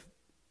have I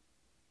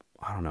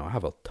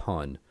have a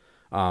ton.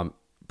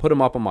 Put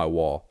them up on my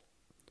wall.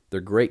 They're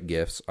great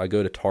gifts. I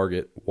go to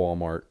Target,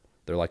 Walmart.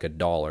 They're like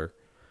 $1.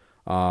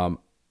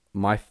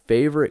 My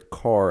favorite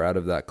car out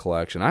of that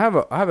collection, I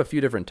have a few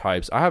different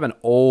types. I have an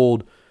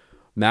old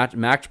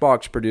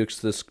Matchbox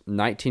produced this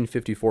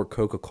 1954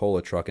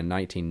 Coca-Cola truck in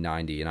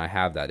 1990, and I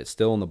have that. It's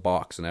still in the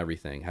box and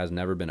everything. Has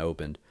never been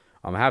opened.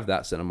 I have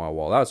that sitting on my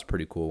wall. That was a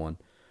pretty cool one.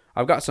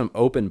 I've got some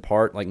open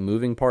part, like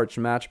moving parts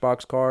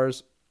Matchbox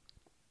cars.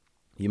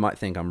 You might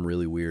think I'm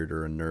really weird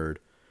or a nerd.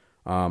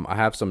 I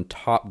have some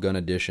Top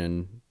Gun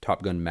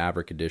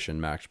Maverick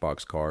Edition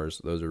Matchbox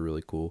cars. Those are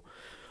really cool.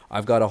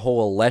 I've got a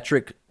whole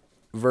electric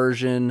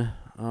version.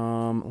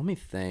 Let me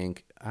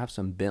think. I have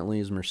some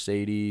Bentleys,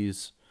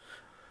 Mercedes.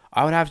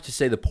 I would have to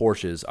say the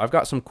Porsches. I've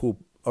got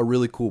a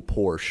really cool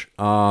Porsche.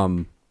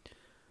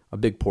 A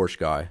big Porsche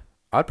guy.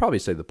 I'd probably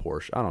say the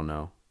Porsche. I don't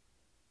know.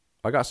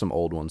 I got some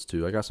old ones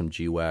too. I got some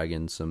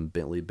G-Wagons, some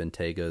Bentley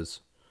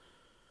Bentegas,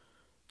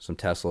 some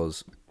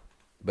Teslas.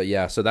 But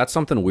yeah, so that's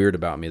something weird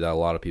about me that a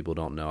lot of people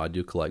don't know. I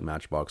do collect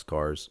Matchbox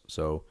cars.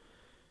 So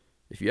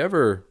if you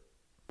ever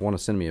want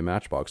to send me a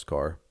Matchbox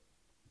car,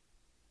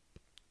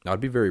 I'd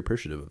be very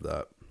appreciative of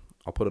that.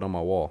 I'll put it on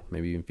my wall.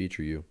 Maybe even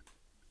feature you.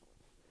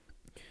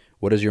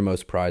 What is your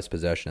most prized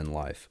possession in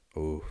life?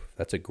 Oh,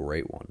 that's a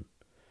great one.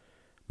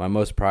 My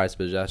most prized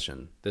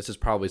possession. This is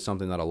probably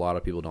something that a lot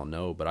of people don't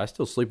know, but I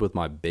still sleep with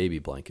my baby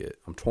blanket.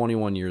 I'm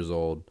 21 years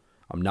old.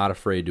 I'm not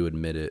afraid to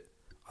admit it.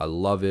 I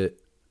love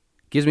it.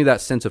 It gives me that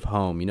sense of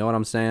home. You know what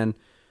I'm saying?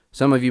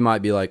 Some of you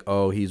might be like,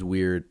 oh, he's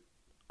weird.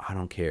 I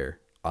don't care.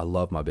 I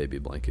love my baby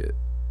blanket.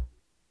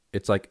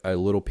 It's like a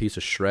little piece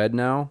of shred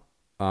now,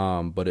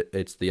 but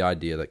it's the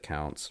idea that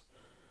counts.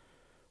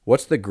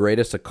 What's the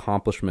greatest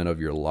accomplishment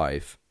of your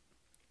life?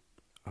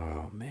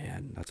 Oh,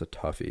 man, that's a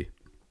toughie.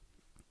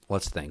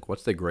 Let's think.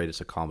 What's the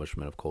greatest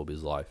accomplishment of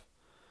Colby's life?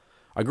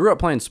 I grew up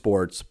playing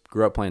sports,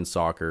 grew up playing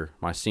soccer.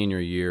 My senior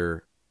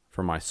year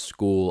for my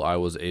school, I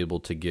was able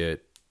to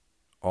get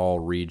all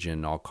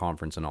region, all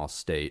conference, and all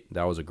state.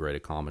 That was a great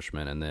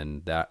accomplishment. And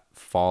then that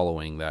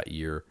following that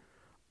year,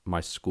 my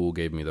school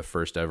gave me the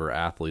first ever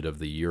Athlete of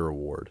the Year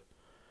award.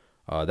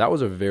 That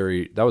was a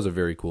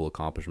very cool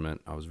accomplishment.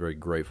 I was very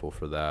grateful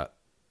for that.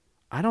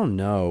 I don't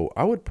know.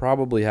 I would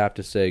probably have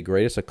to say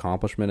greatest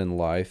accomplishment in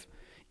life.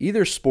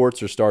 Either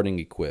sports or starting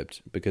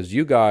Equipped, because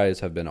you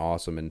guys have been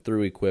awesome. And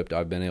through Equipped,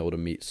 I've been able to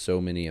meet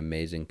so many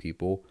amazing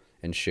people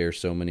and share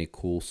so many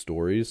cool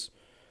stories.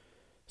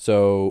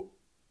 So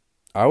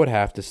I would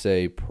have to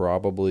say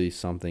probably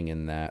something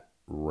in that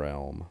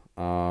realm.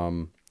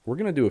 We're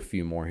going to do a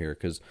few more here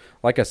because,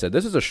 like I said,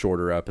 this is a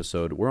shorter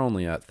episode. We're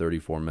only at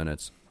 34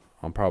 minutes.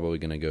 I'm probably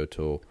going to go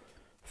till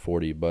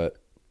 40, but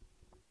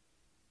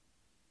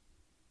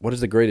what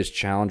is the greatest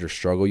challenge or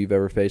struggle you've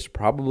ever faced?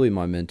 Probably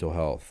my mental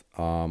health.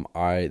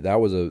 That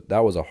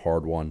was a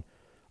hard one.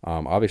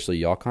 Obviously,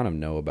 y'all kind of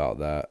know about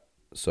that,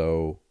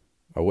 so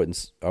I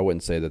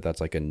wouldn't say that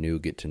that's like a new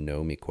get to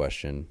know me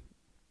question.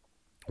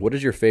 What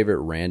is your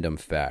favorite random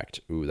fact?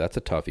 Ooh, that's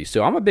a toughie.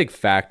 So I'm a big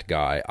fact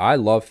guy. I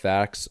love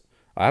facts.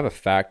 I have a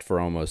fact for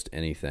almost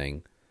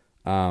anything,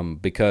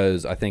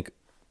 because I think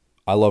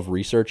I love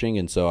researching,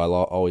 and so I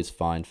always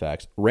find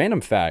facts.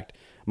 Random fact: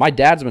 my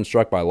dad's been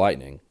struck by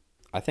lightning.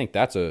 I think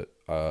that's a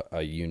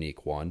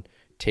unique one.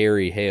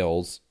 Terry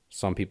Hales,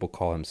 some people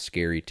call him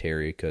Scary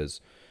Terry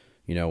because,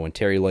 when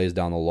Terry lays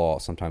down the law,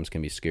 it sometimes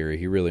can be scary.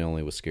 He really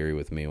only was scary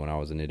with me when I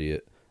was an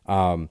idiot.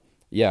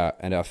 Yeah,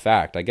 and a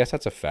fact. I guess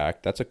that's a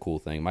fact. That's a cool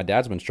thing. My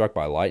dad's been struck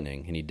by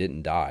lightning, and he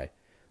didn't die.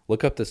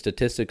 Look up the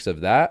statistics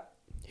of that.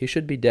 He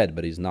should be dead,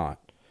 but he's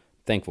not.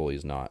 Thankful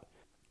he's not.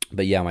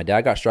 But yeah, my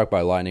dad got struck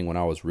by lightning when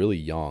I was really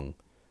young,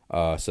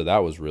 so that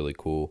was really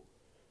cool.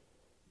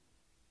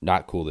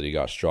 Not cool that he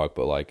got struck,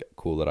 but like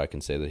cool that I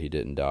can say that he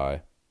didn't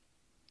die.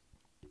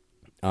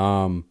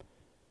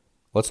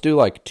 Let's do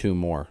like two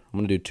more. I'm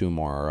gonna do two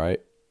more. All right.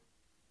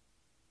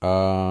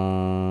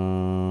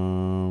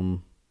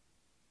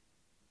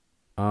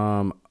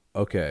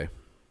 Okay.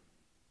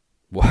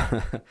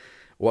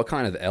 What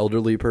kind of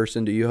elderly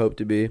person do you hope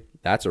to be?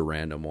 That's a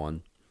random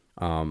one.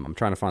 I'm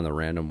trying to find the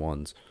random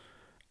ones.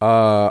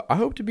 I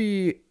hope to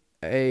be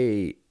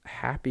a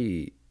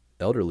happy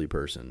elderly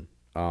person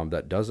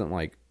that doesn't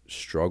like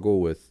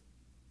struggle with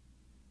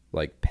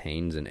like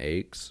pains and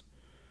aches.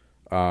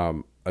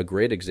 A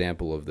great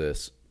example of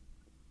this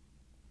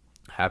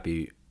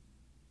happy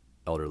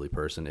elderly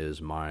person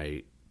is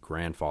my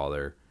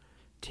grandfather,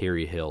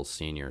 Terry Hales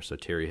Sr. So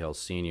Terry Hales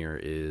Sr.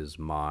 is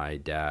my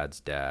dad's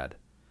dad,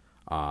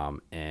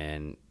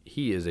 and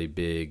he is a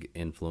big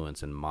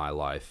influence in my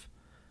life.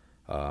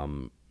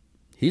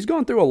 He's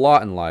gone through a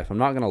lot in life. I'm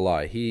not going to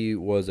lie. He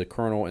was a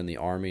colonel in the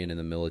Army and in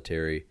the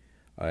military,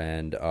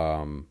 and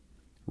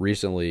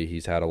recently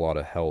he's had a lot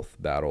of health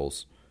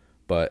battles,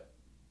 but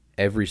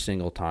every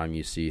single time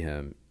you see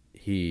him,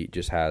 he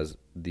just has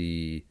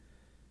the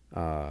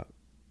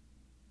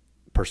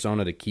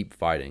persona to keep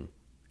fighting,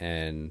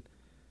 and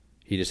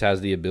he just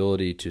has the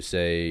ability to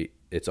say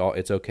it's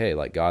okay,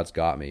 like God's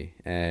got me.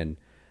 And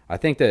I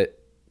think that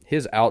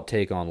his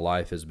outtake on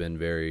life has been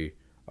very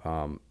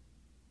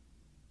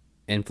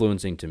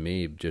influencing to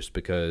me, just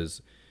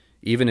because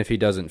even if he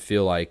doesn't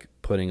feel like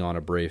putting on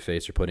a brave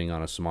face or putting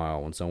on a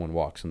smile when someone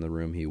walks in the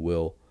room, he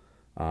will.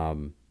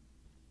 And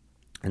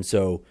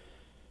so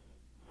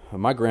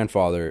my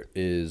grandfather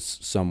is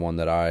someone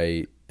that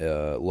I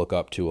look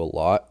up to a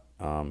lot.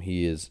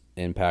 He has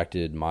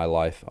impacted my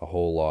life a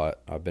whole lot.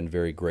 I've been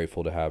very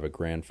grateful to have a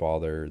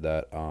grandfather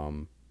that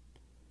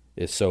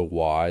is so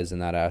wise in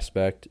that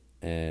aspect,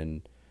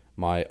 and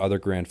my other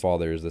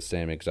grandfather is the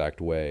same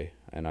exact way.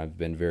 And I've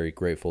been very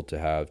grateful to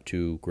have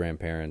two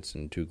grandparents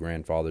and two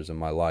grandfathers in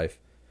my life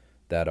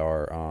that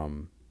are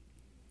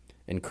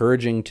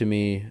encouraging to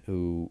me,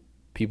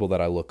 people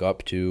that I look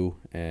up to,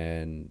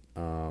 and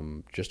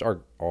just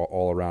are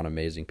all around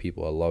amazing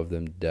people. I love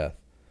them to death.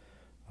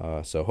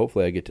 So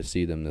hopefully I get to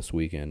see them this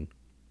weekend.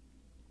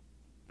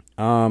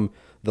 The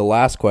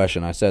last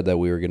question, I said that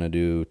we were going to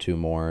do two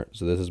more,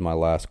 so this is my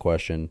last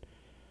question.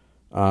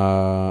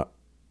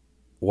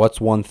 What's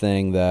one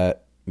thing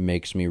that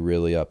makes me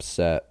really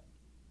upset?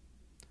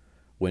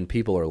 When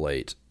people are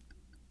late.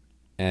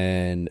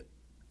 And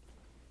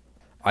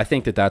I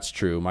think that that's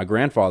true. My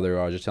grandfather,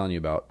 I was just telling you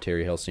about,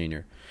 Terry Hale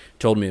Sr.,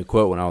 told me a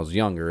quote when I was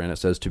younger, and it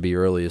says, to be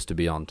early is to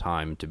be on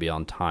time, to be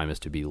on time is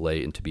to be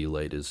late, and to be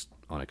late is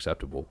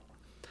unacceptable.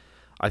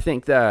 I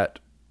think that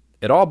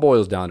it all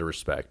boils down to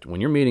respect. When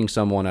you're meeting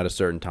someone at a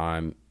certain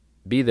time,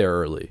 be there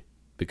early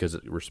because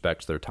it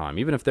respects their time.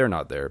 Even if they're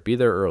not there, be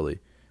there early.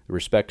 It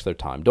respects their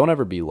time. Don't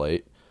ever be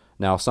late.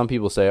 Now, some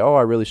people say, oh,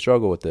 I really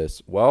struggle with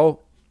this.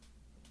 Well,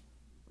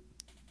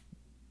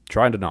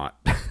 trying to not.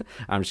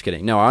 I'm just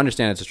kidding. No, I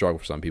understand it's a struggle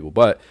for some people,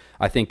 but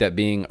I think that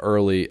being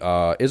early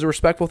is a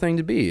respectful thing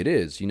to be. It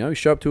is. You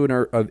show up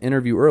to an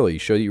interview early. You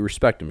show that you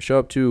respect them. Show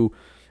up to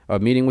a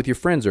meeting with your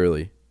friends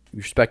early. You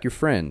respect your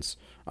friends.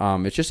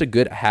 It's just a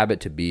good habit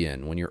to be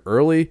in. When you're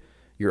early,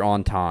 you're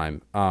on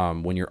time.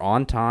 When you're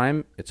on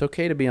time, it's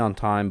okay to be on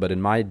time, but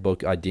in my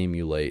book, I deem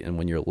you late. And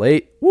when you're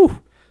late,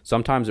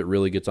 sometimes it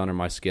really gets under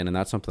my skin, and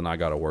that's something I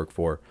got to work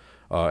for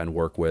and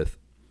work with.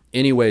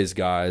 Anyways,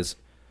 guys,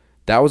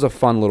 that was a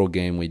fun little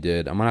game we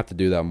did. I'm going to have to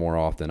do that more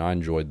often. I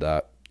enjoyed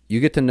that. You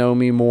get to know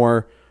me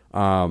more.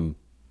 I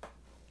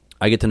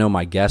get to know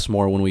my guests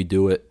more when we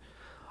do it.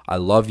 I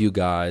love you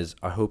guys.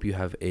 I hope you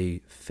have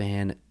a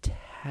fantastic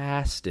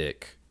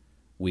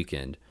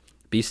weekend.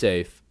 Be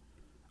safe.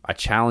 I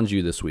challenge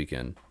you this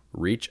weekend.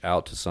 Reach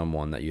out to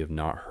someone that you have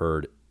not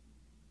heard.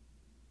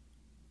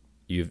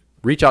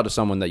 Reach out to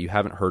someone that you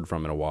haven't heard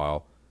from in a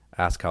while.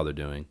 Ask how they're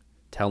doing.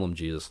 Tell them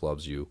Jesus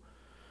loves you.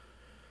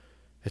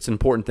 It's an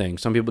important thing.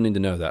 Some people need to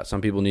know that. Some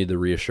people need the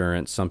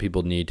reassurance. Some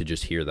people need to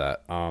just hear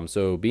that.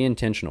 So be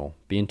intentional.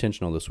 Be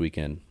intentional this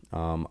weekend.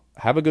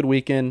 Have a good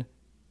weekend.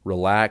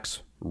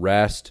 Relax.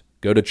 Rest.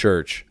 Go to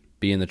church.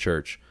 Be in the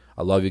church.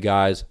 I love you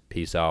guys.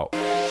 Peace out.